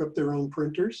hook up their own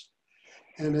printers.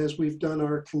 And as we've done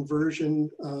our conversion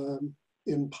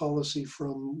in policy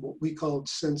from what we called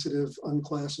sensitive,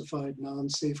 unclassified,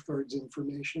 non-safeguards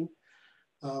information,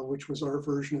 which was our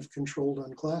version of controlled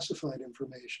unclassified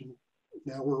information.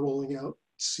 Now we're rolling out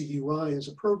CUI as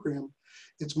a program.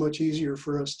 It's much easier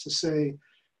for us to say,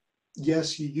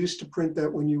 yes, you used to print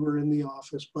that when you were in the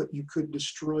office, but you could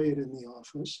destroy it in the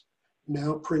office.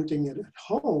 Now printing it at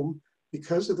home,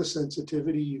 because of the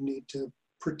sensitivity, you need to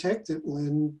protect it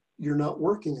when you're not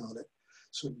working on it.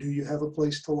 So do you have a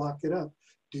place to lock it up?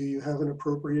 Do you have an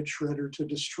appropriate shredder to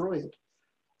destroy it?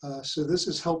 So this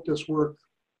has helped us work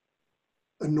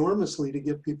enormously to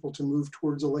get people to move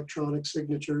towards electronic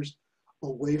signatures,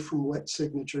 away from wet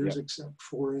signatures, except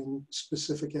for in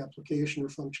specific application or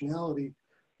functionality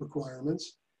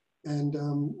requirements. And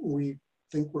we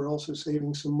think we're also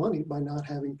saving some money by not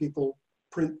having people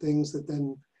print things that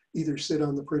then either sit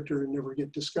on the printer and never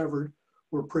get discovered,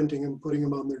 or printing them, putting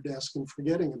them on their desk and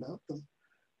forgetting about them.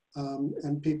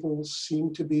 And people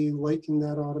seem to be liking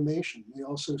that automation. We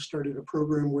also started a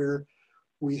program where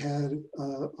we had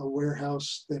a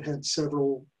warehouse that had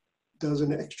several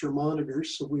dozen extra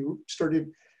monitors. So we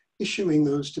started issuing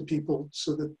those to people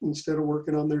so that instead of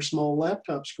working on their small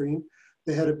laptop screen,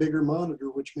 they had a bigger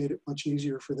monitor, which made it much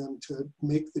easier for them to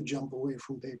make the jump away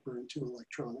from paper into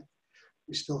electronic.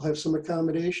 We still have some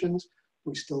accommodations.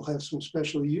 We still have some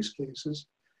special use cases,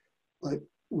 but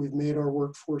we've made our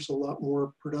workforce a lot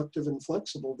more productive and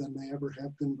flexible than they ever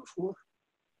have been before.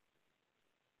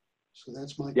 So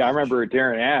that's my I remember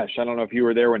Darren Ash. I don't know if you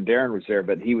were there when Darren was there,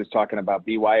 but he was talking about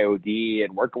BYOD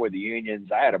and working with the unions.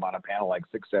 I had him on a panel like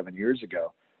 6-7 years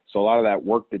ago. So a lot of that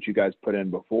work that you guys put in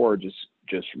before just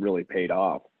really paid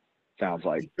off, sounds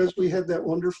like. Because we had that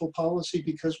wonderful policy,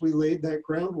 because we laid that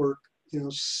groundwork,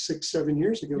 6-7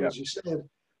 years ago, as you said,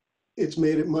 it's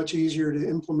made it much easier to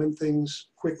implement things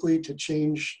quickly, to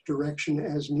change direction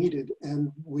as needed. And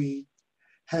we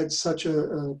had such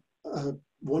a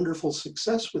wonderful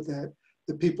success with that,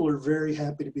 that people are very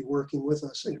happy to be working with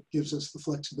us, and it gives us the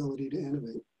flexibility to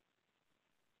innovate.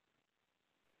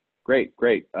 Great.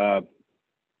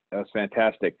 That's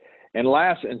fantastic. And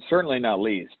last, and certainly not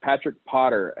least, Patrick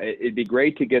Potter, it'd be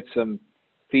great to get some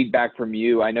feedback from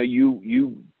you. I know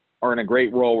you are in a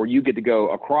great role where you get to go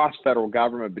across federal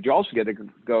government, but you also get to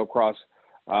go across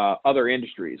other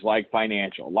industries like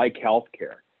financial, like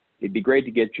healthcare. It'd be great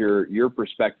to get your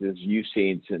perspectives you've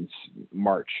seen since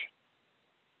March.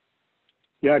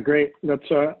 Yeah, great. That's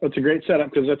a great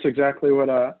setup, because that's exactly what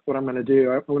I'm going to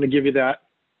do. I want to give you that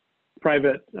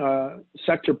private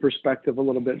sector perspective a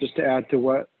little bit, just to add to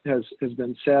what has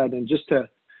been said, and just to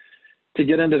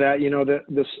get into that.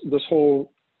 This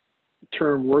whole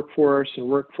term workforce and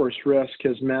workforce risk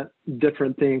has meant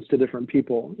different things to different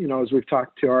people. As we've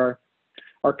talked to our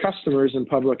customers in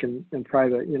public and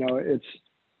private, it's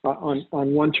on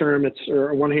one term,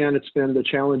 on one hand, it's been the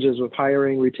challenges with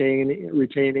hiring, retaining,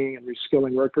 and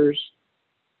reskilling workers.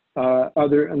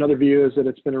 Another view is that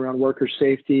it's been around worker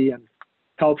safety and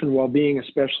health and well-being,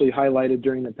 especially highlighted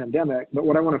during the pandemic. But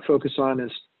what I want to focus on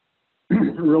is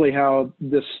really how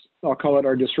this, I'll call it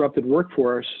our disrupted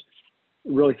workforce,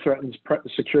 really threatens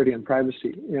security and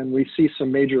privacy. And we see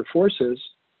some major forces,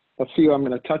 a few I'm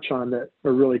going to touch on, that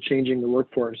are really changing the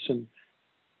workforce. And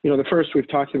the first we've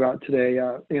talked about today,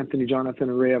 Anthony, Jonathan,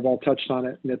 and Ray have all touched on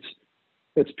it, and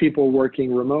it's people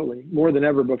working remotely more than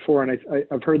ever before. And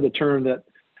I've heard the term that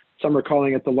some are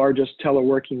calling it the largest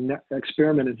teleworking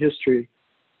experiment in history.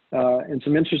 And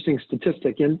some interesting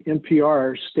statistic,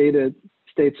 NPR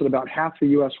states that about half the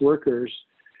U.S. workers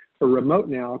are remote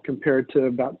now, compared to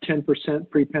about 10%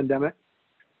 pre-pandemic.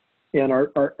 And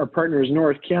our partners,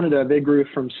 North Canada, they grew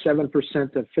from 7%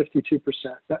 to 52%.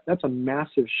 That's a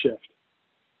massive shift.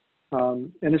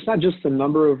 And it's not just the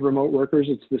number of remote workers,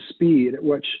 it's the speed at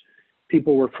which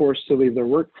people were forced to leave their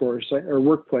workforce or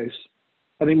workplace.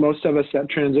 I think most of us, that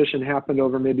transition happened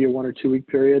over maybe a 1 or 2 week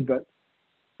period, but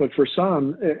for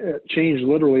some, it changed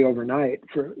literally overnight.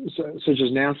 Such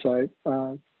as NASA,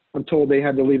 I'm told they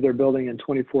had to leave their building in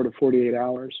 24 to 48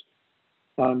 hours.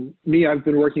 Me, I've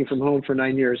been working from home for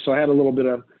 9 years, so I had a little bit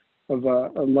of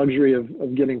a luxury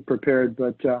of getting prepared.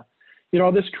 But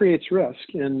all this creates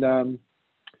risk. And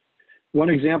one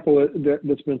example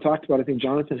that's been talked about, I think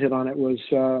Jonathan hit on it, was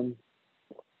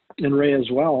and Ray as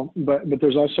well. But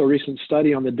there's also a recent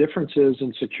study on the differences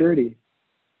in security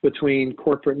between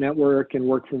corporate network and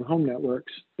work from home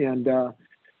networks. And an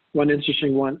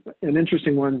interesting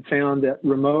one found that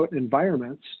remote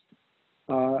environments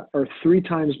are 3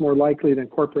 times more likely than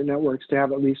corporate networks to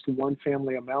have at least one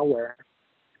family of malware.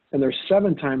 And they're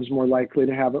 7 times more likely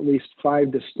to have at least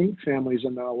 5 distinct families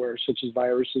of malware, such as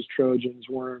viruses, trojans,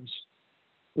 worms,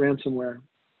 ransomware.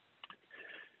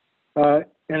 And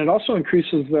it also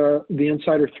increases the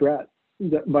insider threat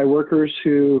by workers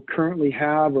who currently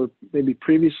have or maybe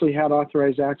previously had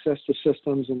authorized access to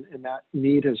systems, and that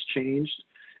need has changed.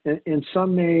 And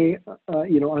some may,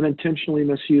 unintentionally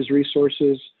misuse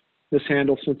resources,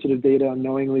 mishandle sensitive data,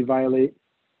 unknowingly violate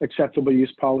acceptable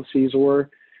use policies, or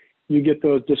you get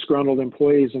those disgruntled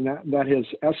employees, and that has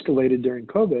escalated during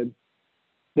COVID,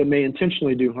 that may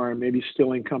intentionally do harm, maybe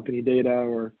stealing company data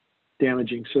or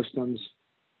damaging systems.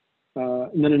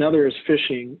 And then another is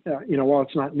phishing. While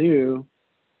it's not new,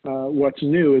 what's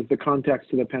new is the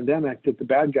context of the pandemic that the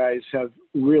bad guys have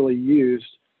really used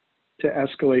to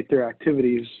escalate their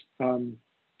activities.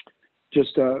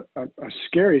 Just a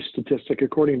scary statistic,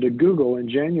 according to Google, in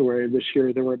January of this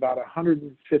year, there were about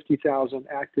 150,000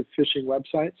 active phishing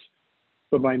websites,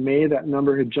 but by May, that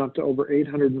number had jumped to over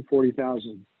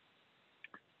 840,000.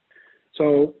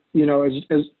 So,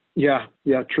 tremendous,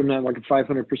 like a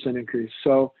 500% increase.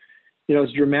 So,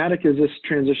 as dramatic as this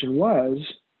transition was,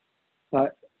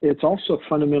 it's also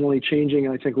fundamentally changing,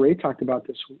 and I think Ray talked about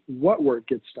this, what work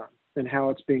gets done and how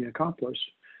it's being accomplished,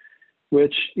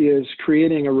 which is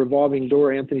creating a revolving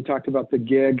door. Anthony talked about the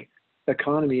gig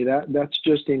economy. That's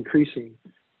just increasing.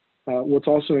 What's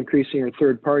also increasing are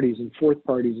third parties and fourth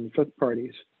parties and fifth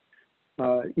parties.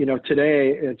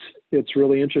 Today it's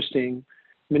really interesting.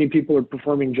 Many people are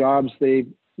performing jobs they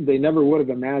never would have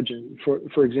imagined.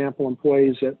 For example,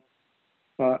 employees at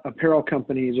apparel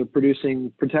companies are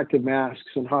producing protective masks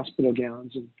and hospital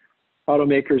gowns, and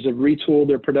automakers have retooled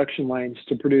their production lines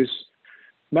to produce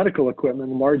medical equipment.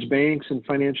 Large banks and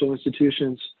financial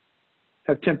institutions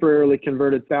have temporarily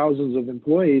converted thousands of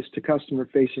employees to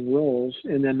customer-facing roles,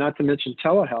 and then not to mention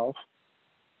telehealth.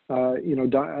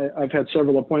 I've had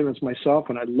several appointments myself,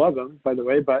 and I love them, by the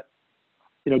way, but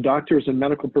doctors and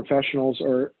medical professionals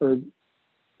are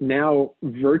now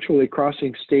virtually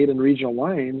crossing state and regional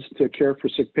lines to care for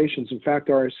sick patients. In fact,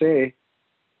 RSA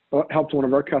helped one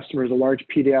of our customers, a large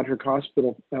pediatric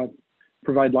hospital,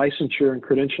 provide licensure and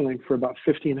credentialing for about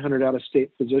 1,500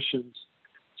 out-of-state physicians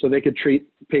so they could treat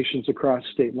patients across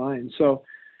state lines. So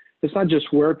it's not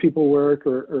just where people work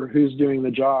or who's doing the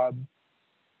job,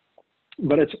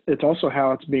 but it's also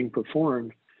how it's being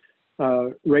performed.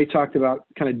 Ray talked about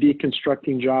kind of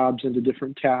deconstructing jobs into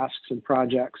different tasks and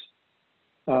projects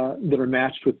that are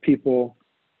matched with people,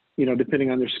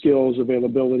 depending on their skills,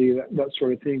 availability, that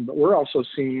sort of thing. But we're also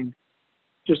seeing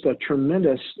just a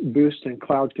tremendous boost in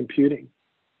cloud computing.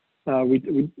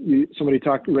 Somebody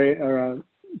talked, Ray,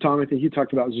 Tom, I think you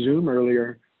talked about Zoom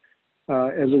earlier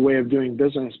as a way of doing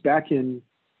business. Back in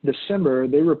December,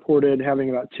 they reported having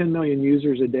about 10 million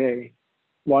users a day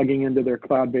logging into their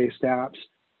cloud-based apps.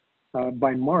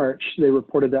 By March, they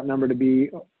reported that number to be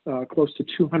close to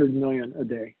 200 million a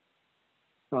day.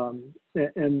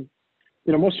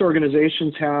 Most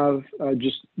organizations have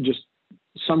just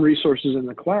some resources in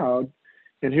the cloud,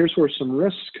 and here's where some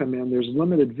risks come in. There's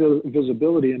limited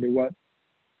visibility into what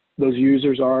those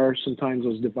users are, sometimes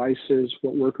those devices,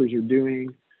 what workers are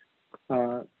doing.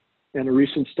 And a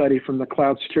recent study from the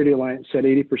Cloud Security Alliance said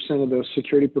 80% of those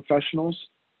security professionals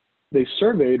they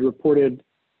surveyed reported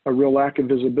a real lack of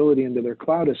visibility into their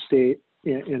cloud estate,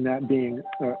 and that being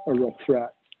a real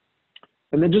threat.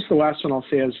 And then just the last one I'll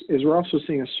say is we're also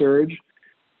seeing a surge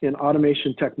in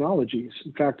automation technologies.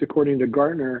 In fact, according to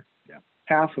Gartner,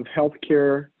 half of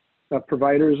healthcare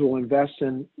providers will invest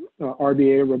in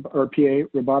RPA,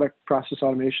 robotic process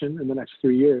automation, in the next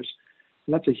 3 years.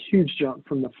 And that's a huge jump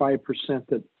from the 5%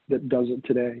 that does it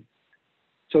today.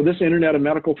 So this Internet of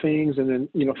Medical Things, and then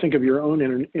think of your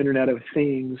own Internet of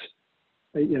Things,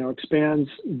 expands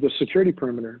the security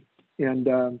perimeter.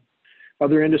 And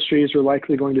other industries are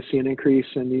likely going to see an increase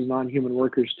in these non-human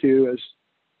workers too, as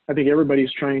I think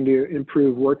everybody's trying to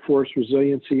improve workforce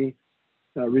resiliency,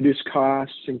 reduce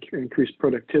costs, increase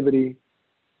productivity,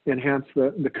 enhance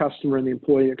the customer and the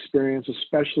employee experience,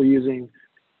 especially using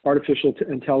artificial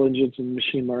intelligence and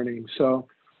machine learning. So,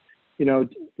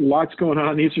 lots going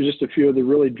on. These are just a few of the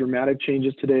really dramatic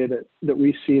changes today that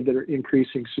we see that are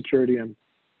increasing security and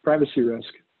privacy risk.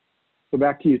 So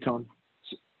back to you, Tom.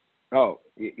 Oh,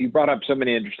 you brought up so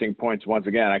many interesting points. Once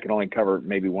again, I can only cover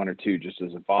maybe one or two just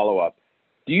as a follow-up.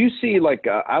 Do you see,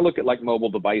 I look at mobile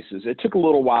devices. It took a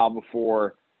little while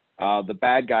before the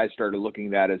bad guys started looking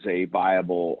at that as a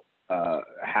viable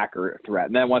hacker threat.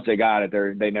 And then once they got it,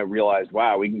 they realized,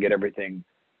 wow, we can get everything,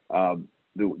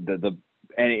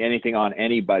 anything on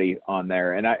anybody on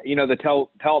there. And the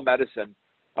telemedicine,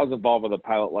 I was involved with a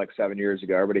pilot like 7 years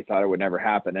ago. Everybody thought it would never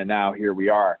happen, and now here we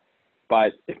are.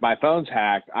 But if my phone's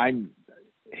hacked, I'm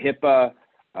HIPAA.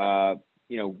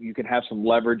 You know, you can have some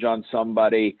leverage on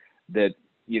somebody that,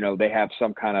 you know, they have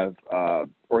some kind of,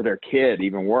 or their kid,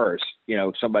 even worse. You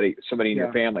know, somebody in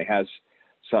your family has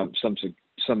some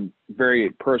very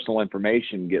personal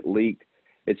information get leaked.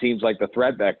 It seems like the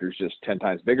threat vector is just 10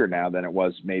 times bigger now than it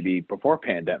was maybe before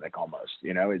pandemic almost.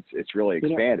 You know, it's really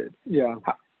expanded. Yeah.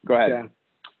 Go ahead. Yeah.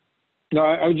 No,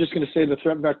 I was just going to say the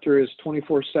threat vector is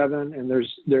 24/7, and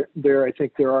I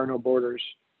think there are no borders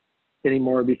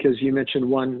anymore, because you mentioned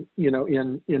one, you know,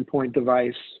 endpoint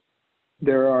device.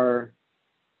 There are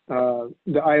the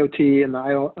IoT and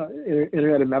the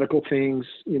Internet of Medical Things.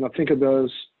 You know, think of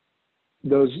those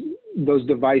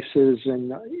devices,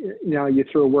 and now you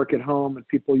throw work at home and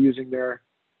people using their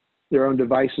own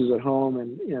devices at home,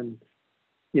 and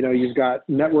you know, you've got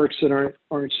networks that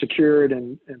aren't secured,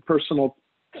 and personal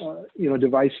you know,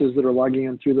 devices that are logging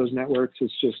in through those networks.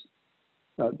 It's just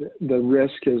the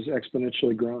risk has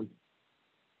exponentially grown.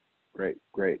 Great.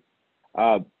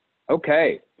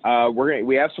 Okay,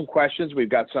 we have some questions. We've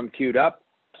got some queued up.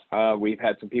 We've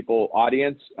had some people,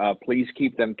 audience. Please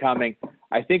keep them coming.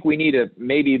 I think we need to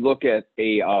maybe look at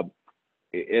do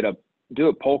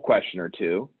a poll question or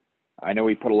two. I know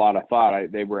we put a lot of thought.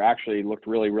 They were actually looked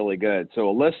really, really good. So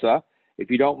Alyssa,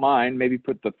 if you don't mind, maybe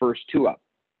put the first two up.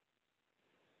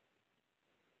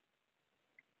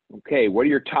 Okay, what are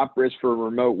your top risks for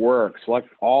remote work? Select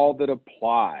all that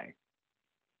apply.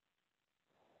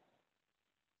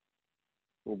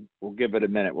 We'll give it a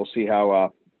minute. We'll see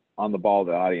how on the ball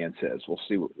the audience is. We'll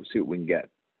see what we can get.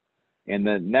 And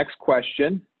the next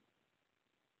question,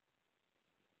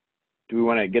 do we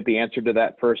want to get the answer to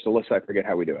that first, Alyssa? I forget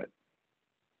how we do it.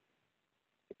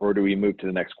 Or do we move to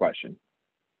the next question?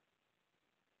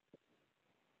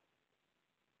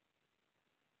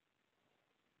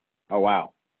 Oh,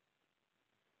 wow.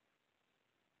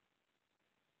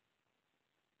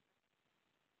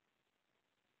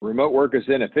 Remote work is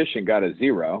inefficient, got a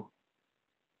 0.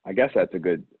 I guess that's a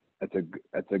good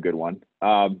one.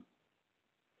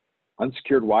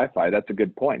 Unsecured Wi-Fi, that's a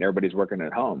good point. Everybody's working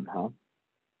at home, huh?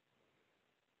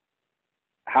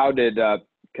 How did,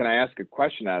 can I ask a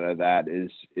question out of that?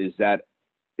 Is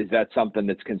that something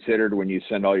that's considered when you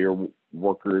send all your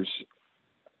workers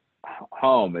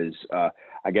home? Is,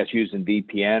 I guess, using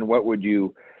VPN? What would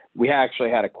you, we actually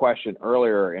had a question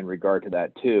earlier in regard to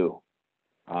that too.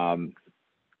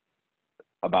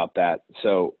 About that.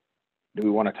 So do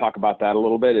we want to talk about that a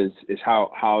little bit? Is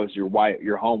how is your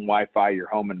home Wi-Fi, your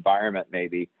home environment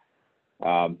maybe?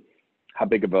 How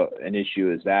big of an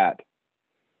issue is that?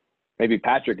 Maybe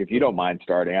Patrick, if you don't mind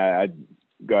starting, I'd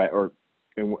go ahead,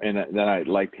 and then I'd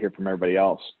like to hear from everybody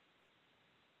else.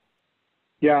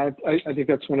 Yeah, I think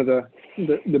that's one of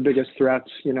the biggest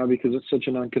threats, you know, because it's such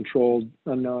an uncontrolled,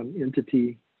 unknown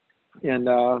entity.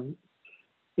 And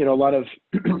you know,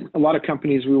 a lot of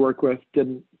companies we work with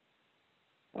didn't,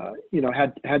 you know,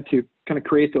 had to kind of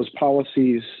create those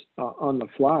policies on the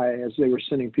fly as they were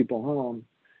sending people home,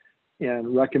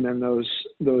 and recommend those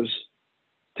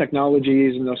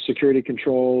technologies and those security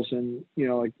controls. And, you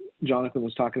know, like Jonathan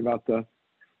was talking about,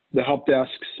 the help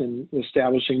desks and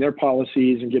establishing their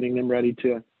policies and getting them ready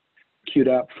to queued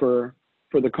up for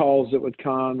the calls that would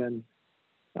come. And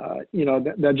you know,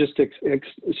 that just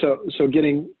so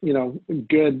getting, you know,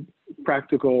 good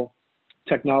practical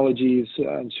technologies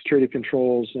and security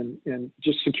controls and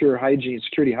just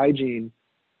security hygiene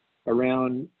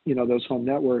around, you know, those home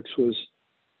networks was,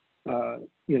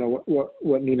 you know,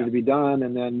 what needed to be done.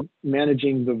 And then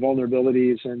managing the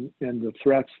vulnerabilities and the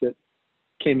threats that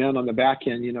came in on the back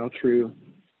end, you know, through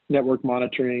network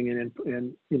monitoring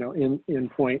and you know,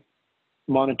 endpoint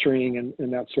monitoring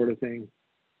and that sort of thing.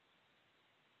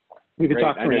 We could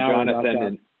talk for an hour about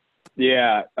that.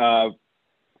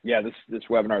 This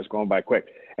webinar is going by quick.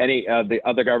 Any the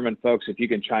other government folks, if you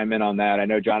can chime in on that. I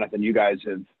know, Jonathan, you guys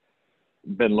have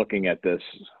been looking at this.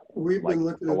 We've been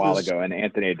looking at a while this ago, and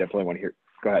Anthony, I definitely want to hear.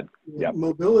 Go ahead. Yeah.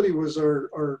 Mobility was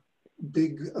our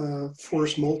big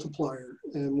force multiplier,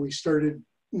 and we started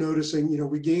noticing, you know,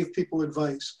 we gave people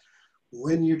advice.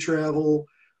 When you travel,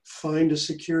 find a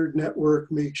secured network,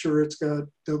 make sure it's got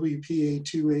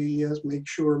WPA2 AES, make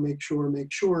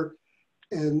sure.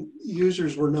 And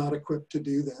users were not equipped to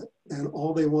do that. And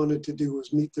all they wanted to do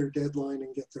was meet their deadline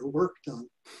and get their work done.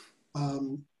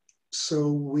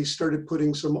 So we started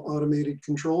putting some automated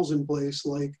controls in place,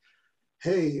 like,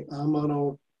 hey, I'm on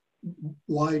a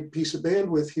wide piece of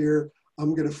bandwidth here.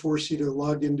 I'm going to force you to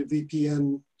log into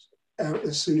VPN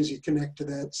as soon as you connect to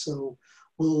that. So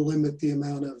we'll limit the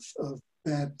amount of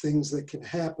bad things that can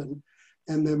happen.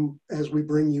 And then as we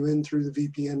bring you in through the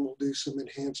VPN, we'll do some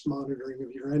enhanced monitoring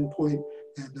of your endpoint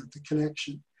and of the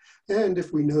connection. And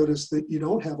if we notice that you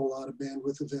don't have a lot of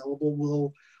bandwidth available,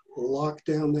 we'll lock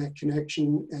down that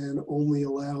connection and only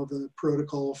allow the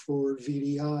protocol for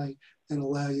VDI and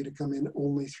allow you to come in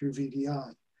only through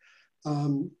VDI.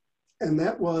 And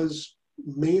that was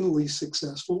mainly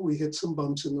successful. We hit some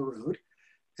bumps in the road,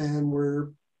 and we're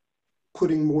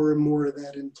putting more and more of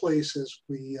that in place as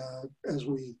we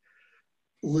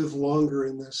live longer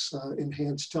in this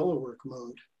enhanced telework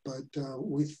mode. But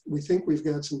we think we've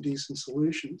got some decent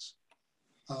solutions.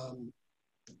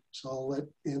 So I'll let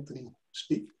Anthony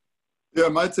speak. Yeah,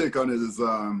 my take on it is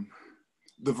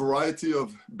the variety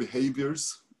of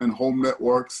behaviors and home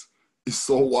networks is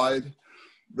so wide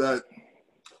that,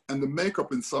 and the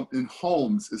makeup in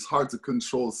homes is hard to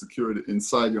control security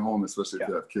inside your home, especially if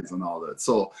you have kids and all that.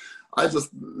 So I just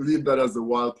leave that as the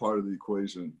wild part of the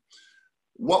equation.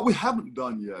 What we haven't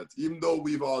done yet, even though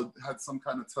we've all had some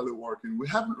kind of teleworking, we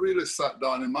haven't really sat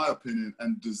down, in my opinion,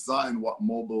 and designed what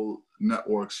mobile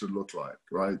networks should look like,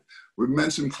 right? We've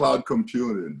mentioned cloud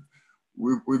computing.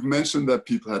 We've mentioned that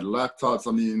people had laptops.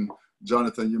 I mean,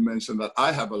 Jonathan, you mentioned that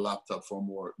I have a laptop from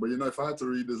work, but you know, if I had to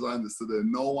redesign this today,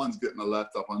 no one's getting a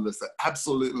laptop unless they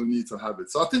absolutely need to have it.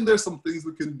 So I think there's some things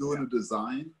we can do in the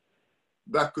design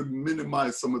that could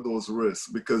minimize some of those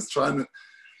risks, because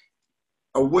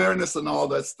awareness and all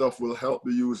that stuff will help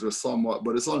the user somewhat,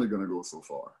 but it's only going to go so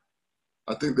far.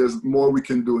 I think there's more we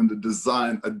can do in the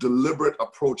design, a deliberate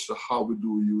approach to how we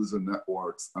do user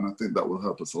networks, and I think that will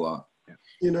help us a lot.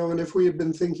 You know, and if we had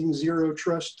been thinking zero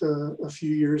trust a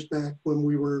few years back when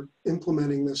we were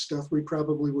implementing this stuff, we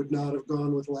probably would not have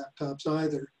gone with laptops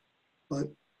either. But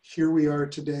here we are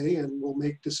today, and we'll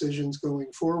make decisions going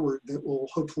forward that will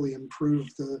hopefully improve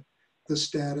the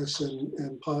status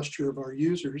and posture of our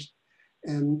users,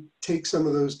 and take some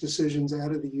of those decisions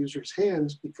out of the user's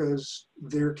hands because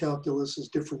their calculus is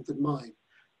different than mine.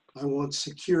 I want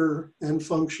secure and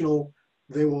functional.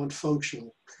 They want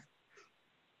functional.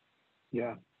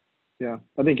 Yeah, yeah.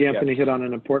 I think Anthony hit on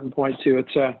an important point too.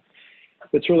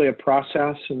 It's really a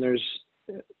process, and there's,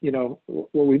 you know,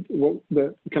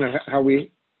 how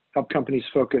we help companies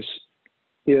focus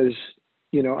is,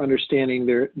 you know, understanding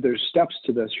there's steps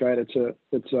to this, right? It's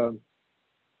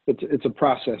a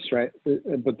process, right?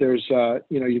 But there's,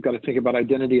 you know, you've got to think about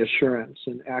identity assurance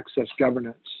and access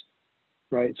governance,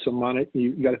 right? So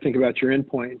you got to think about your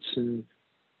endpoints and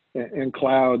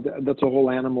cloud. That's a whole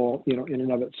animal, you know, in and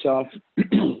of itself.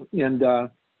 And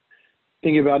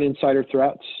thinking about insider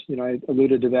threats, you know, I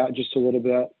alluded to that just a little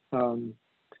bit.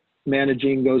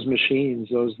 Managing those machines,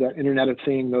 that Internet of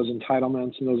Things, those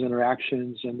entitlements and those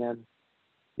interactions. And then,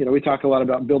 you know, we talk a lot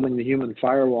about building the human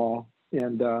firewall,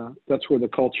 and that's where the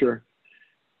culture,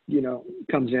 you know,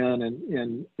 comes in,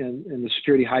 and the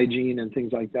security hygiene and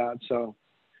things like that. So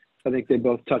I think they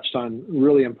both touched on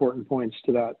really important points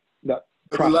to that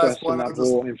process and that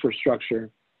whole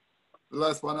infrastructure. The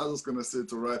last one I was going to say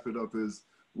to wrap it up is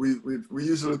we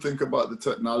usually think about the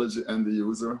technology and the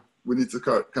user. We need to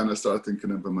kind of start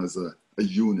thinking of them as a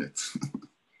unit.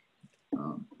 It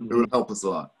would help us a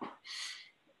lot.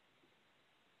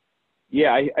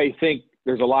 Yeah, I think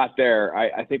there's a lot there.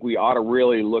 I think we ought to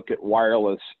really look at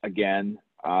wireless again.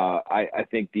 I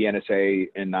think the NSA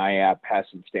and NIAP has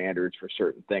some standards for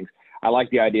certain things. I like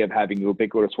the idea of having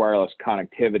ubiquitous wireless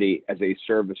connectivity as a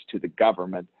service to the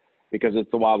government, because it's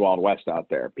the wild, wild west out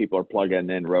there. People are plugging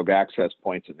in rogue access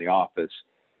points in the office.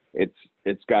 It's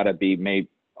got to be made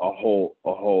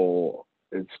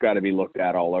it's got to be looked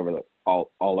at all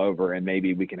over, and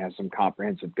maybe we can have some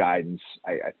comprehensive guidance.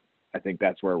 I think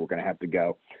that's where we're going to have to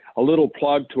go. A little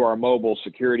plug to our mobile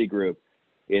security group.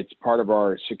 It's part of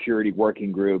our security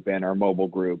working group and our mobile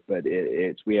group, but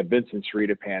we have Vincent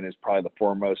Sritapan is probably the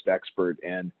foremost expert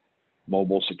in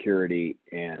mobile security,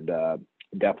 and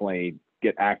definitely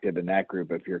get active in that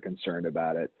group if you're concerned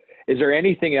about it. Is there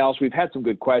anything else? We've had some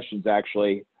good questions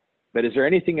actually, but is there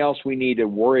anything else we need to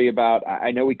worry about?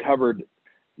 I know we covered,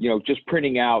 you know, just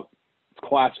printing out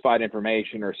classified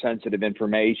information or sensitive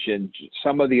information,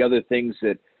 some of the other things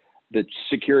that the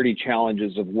security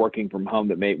challenges of working from home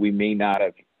that we may not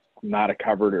have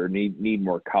covered or need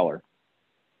more color.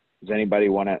 Does anybody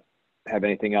want to have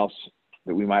anything else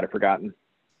that we might have forgotten?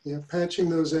 Yeah, patching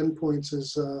those endpoints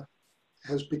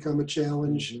has become a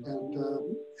challenge,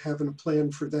 and having a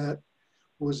plan for that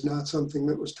was not something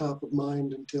that was top of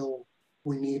mind until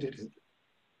we needed it.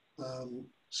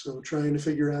 So trying to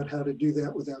figure out how to do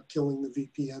that without killing the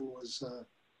VPN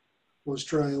was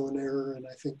trial and error. And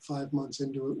I think 5 months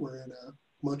into it, we're in a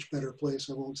much better place.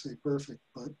 I won't say perfect,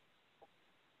 but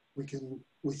we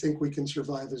think we can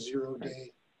survive a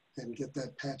 0-day and get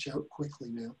that patch out quickly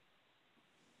now.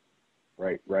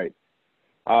 Right, right.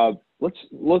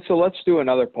 Let's do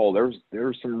another poll.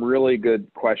 There's some really good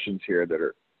questions here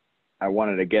that I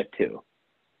wanted to get to.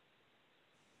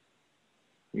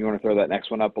 You want to throw that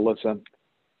next one up, Alyssa?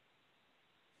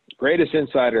 Greatest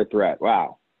insider threat.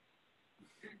 Wow.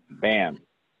 Bam.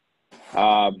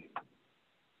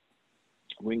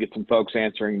 We can get some folks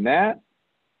answering that.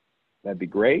 That'd be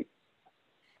great.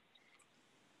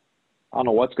 I don't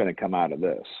know what's going to come out of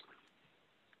this.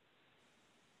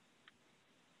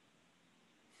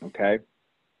 Okay.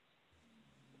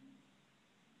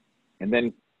 And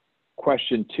then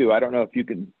question 2, I don't know if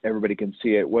everybody can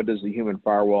see it. What does the human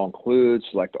firewall include?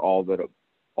 Select all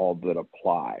that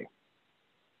apply.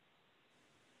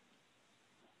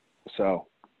 So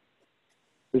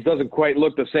this doesn't quite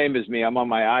look the same as me. I'm on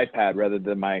my iPad rather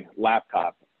than my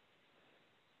laptop.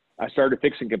 I started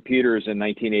fixing computers in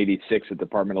 1986 at the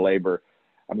Department of Labor.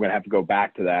 I'm going to have to go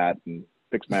back to that and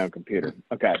fix my own computer.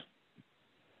 Okay.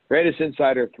 Greatest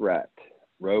insider threat.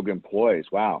 Rogue employees.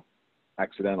 Wow.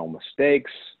 Accidental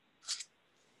mistakes.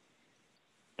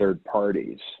 Third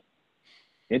parties.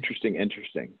 Interesting,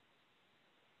 interesting.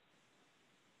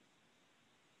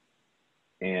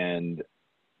 And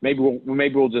maybe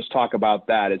we'll just talk about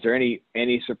that. Is there any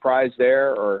surprise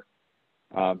there, or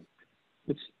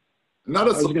it's not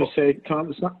a I was going to say, Tom,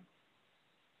 it's not.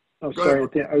 Oh, sorry.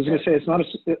 I was going to say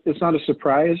it's not a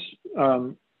surprise,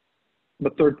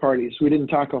 but third parties. We didn't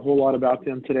talk a whole lot about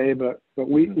them today, but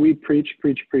we preach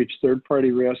third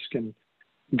party risk and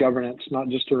governance, not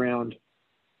just around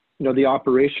the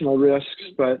operational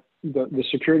risks, but the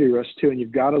security risks too. And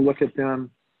you've got to look at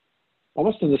them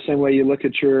almost in the same way you look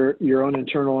at your own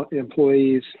internal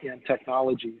employees and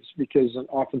technologies, because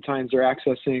oftentimes they're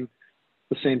accessing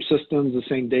the same systems, the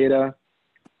same data,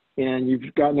 and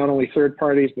you've got not only third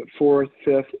parties, but fourth,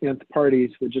 fifth, nth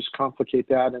parties that just complicate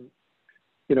that. And,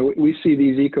 we see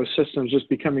these ecosystems just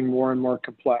becoming more and more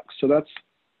complex. So that's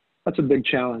a big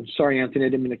challenge. Sorry, Anthony, I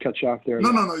didn't mean to cut you off there. No.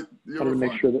 I wanted to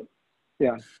make sure that,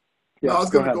 yeah. No, I was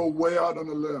going to go way out on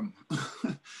a limb.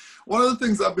 One of the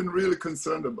things I've been really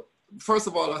concerned about, first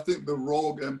of all, I think the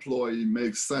rogue employee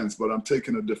makes sense, but I'm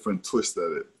taking a different twist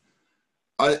at it.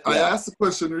 I asked the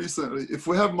question recently, if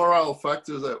we have morale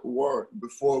factors at work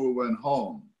before we went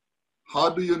home,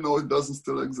 how do you know it doesn't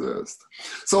still exist?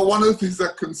 So one of the things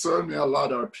that concern me a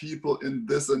lot are people in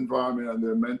this environment and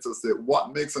their mental state.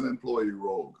 What makes an employee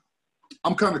rogue?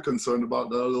 I'm kind of concerned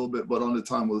about that a little bit, but only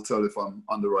time will tell if I'm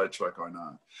on the right track or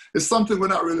not. It's something we're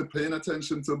not really paying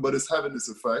attention to, but it's having this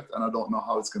effect, and I don't know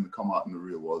how it's going to come out in the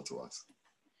real world to us.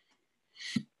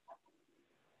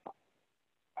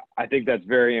 I think that's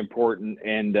very important,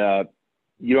 and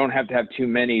you don't have to have too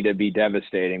many to be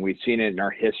devastating. We've seen it in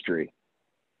our history,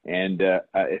 and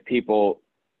if people,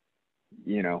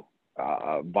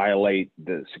 violate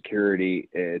the security,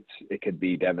 it could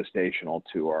be devastational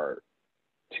to our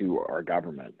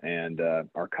government and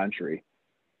our country.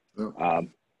 Yeah.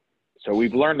 So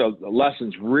we've learned the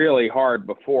lessons really hard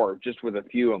before, just with a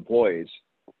few employees.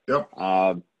 Yep.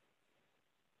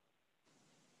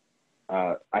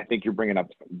 I think you're bringing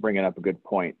up a good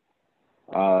point.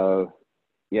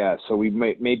 Yeah. So we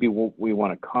we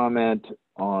want to comment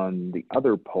on the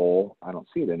other poll. I don't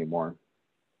see it anymore.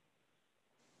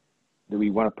 Do we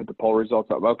want to put the poll results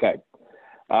up? Okay.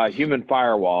 Human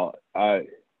firewall. I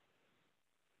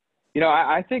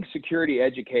think security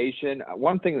education,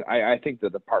 one thing I think the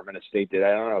Department of State did,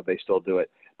 I don't know if they still do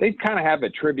it, they kind of have a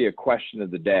trivia question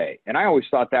of the day. And I always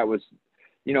thought that was,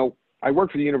 I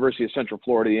worked for the University of Central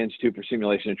Florida, the Institute for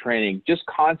Simulation and Training, just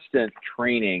constant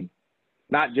training,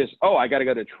 not just, I got to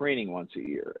go to training once a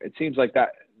year. It seems like I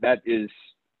thought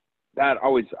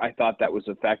that was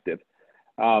effective.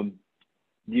 Do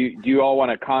you all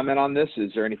want to comment on this?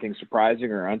 Is there anything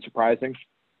surprising or unsurprising?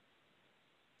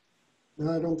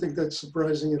 No, I don't think that's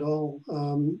surprising at all.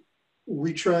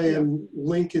 We try and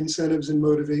link incentives and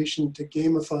motivation to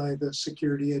gamify the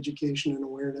security education and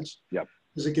awareness. Yep.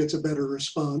 Because it gets a better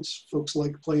response. Folks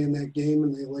like playing that game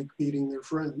and they like beating their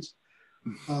friends.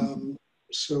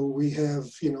 So we have,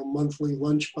 monthly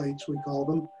lunch bites, we call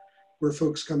them, where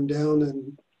folks come down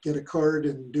and get a card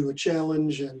and do a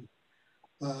challenge and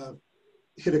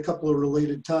hit a couple of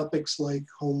related topics like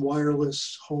home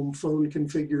wireless, home phone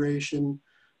configuration.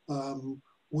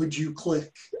 Would you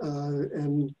click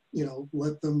and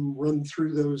let them run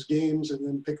through those games and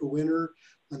then pick a winner,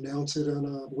 announce it on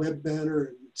a web banner,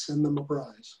 and send them a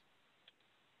prize.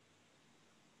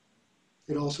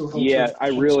 It also helps. Yeah, I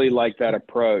really like that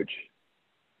approach.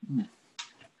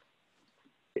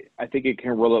 I think it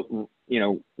can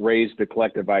raise the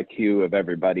collective IQ of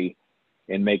everybody,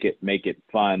 and make it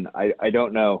fun. I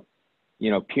don't know,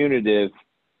 punitive,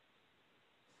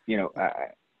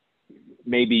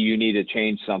 maybe you need to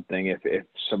change something if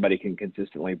somebody can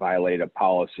consistently violate a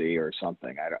policy or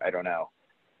something. I don't know.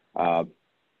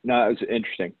 No, it was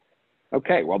interesting.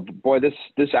 Okay, well, boy,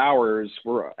 this hour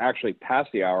we're actually past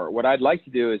the hour. What I'd like to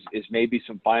do is maybe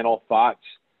some final thoughts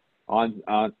on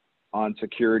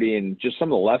security and just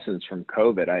some of the lessons from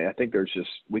COVID. I think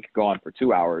we could go on for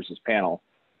 2 hours, this panel.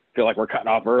 I feel like we're cutting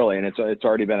off early and it's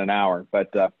already been an hour,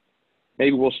 but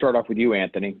maybe we'll start off with you,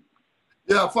 Anthony.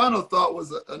 Yeah, final thought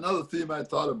was another theme I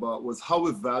thought about was how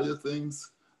we value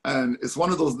things. And it's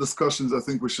one of those discussions I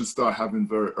think we should start having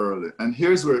very early. And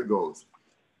here's where it goes.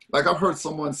 Like I've heard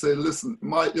someone say, listen,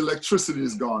 my electricity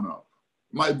has gone up.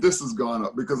 My this has gone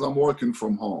up because I'm working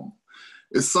from home.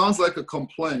 It sounds like a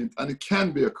complaint, and it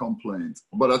can be a complaint.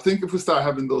 But I think if we start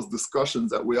having those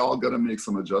discussions that we all got to make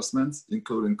some adjustments,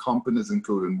 including companies,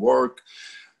 including work.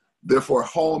 Therefore,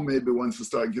 home, maybe once we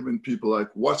start giving people like,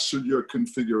 what should your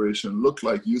configuration look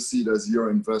like? You see it as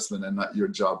your investment and not your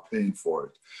job paying for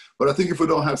it. But I think if we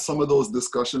don't have some of those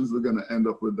discussions, we're going to end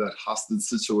up with that hostage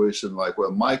situation like, well,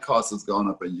 my cost has gone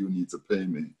up and you need to pay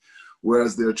me.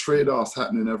 Whereas there are trade-offs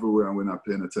happening everywhere and we're not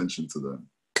paying attention to them.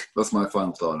 That's my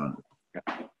final thought on it.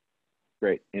 Yeah.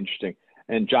 Great, interesting.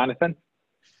 And Jonathan?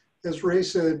 As Ray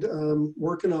said,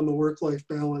 working on the work-life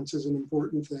balance is an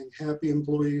important thing. Happy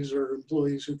employees are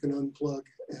employees who can unplug,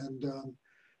 and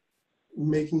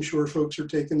making sure folks are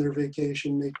taking their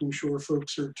vacation, making sure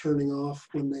folks are turning off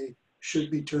when they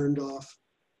should be turned off,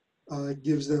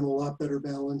 gives them a lot better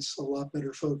balance, a lot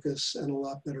better focus, and a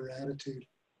lot better attitude.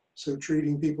 So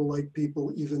treating people like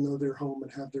people, even though they're home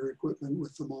and have their equipment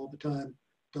with them all the time,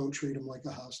 don't treat them like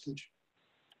a hostage.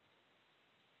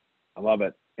 I love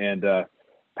it. And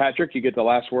Patrick, you get the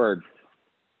last word.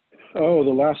 Oh, the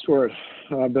last word.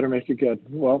 I better make it good.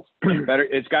 Well, better.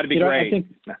 It's got to be great.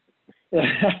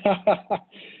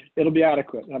 It'll be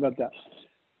adequate. How about that?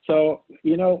 So,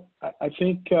 I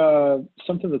think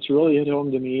something that's really hit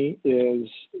home to me is,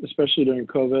 especially during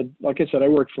COVID, like I said, I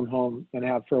worked from home and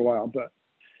have for a while, but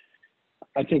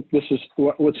I think this is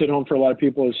what's hit home for a lot of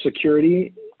people is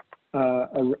security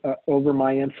over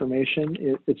my information.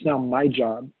 It's now my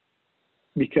job,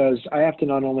 because I have to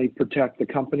not only protect the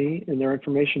company and their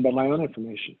information, but my own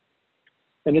information.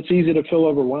 And it's easy to feel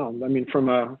overwhelmed. I mean, from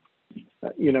a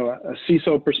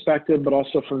CISO perspective, but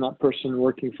also from that person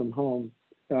working from home.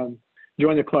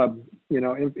 Join the club.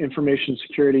 Information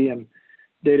security and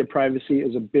data privacy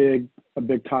is a big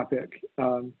topic.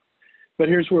 But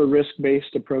here's where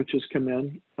risk-based approaches come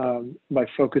in, by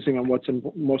focusing on what's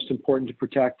most important to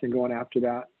protect and going after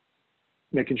that,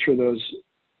 making sure those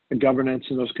governance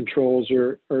and those controls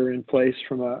are in place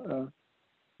from an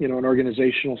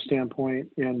organizational standpoint.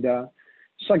 And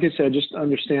just like I said, just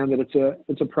understand that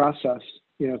it's a process,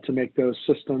 to make those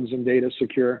systems and data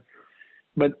secure.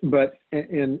 But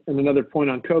and another point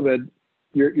on COVID,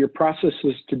 your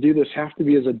processes to do this have to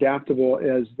be as adaptable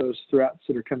as those threats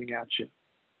that are coming at you.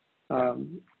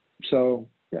 So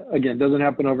again, it doesn't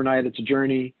happen overnight. It's a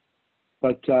journey,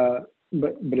 but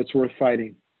it's worth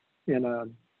fighting. And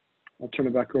I'll turn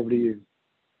it back over to you.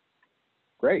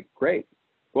 Great.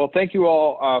 Well, thank you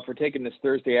all for taking this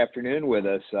Thursday afternoon with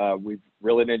us. We've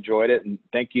really enjoyed it, and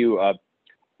thank you,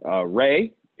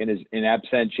 Ray in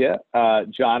absentia,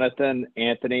 Jonathan,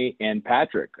 Anthony, and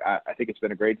Patrick. I think it's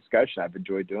been a great discussion. I've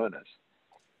enjoyed doing this.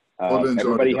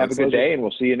 Everybody have a good day, and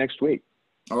we'll see you next week.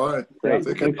 All right. Great.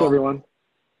 Thanks, everyone.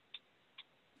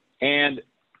 And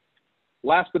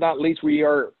last but not least, we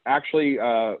are actually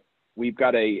we've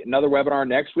got another webinar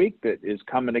next week that is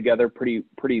coming together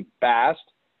pretty fast.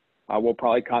 We'll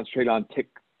probably concentrate on TIC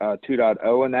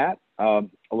 2.0 and that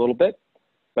a little bit.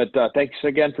 But thanks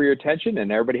again for your attention,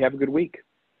 and everybody have a good week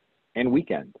and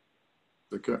weekend.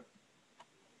 Take care.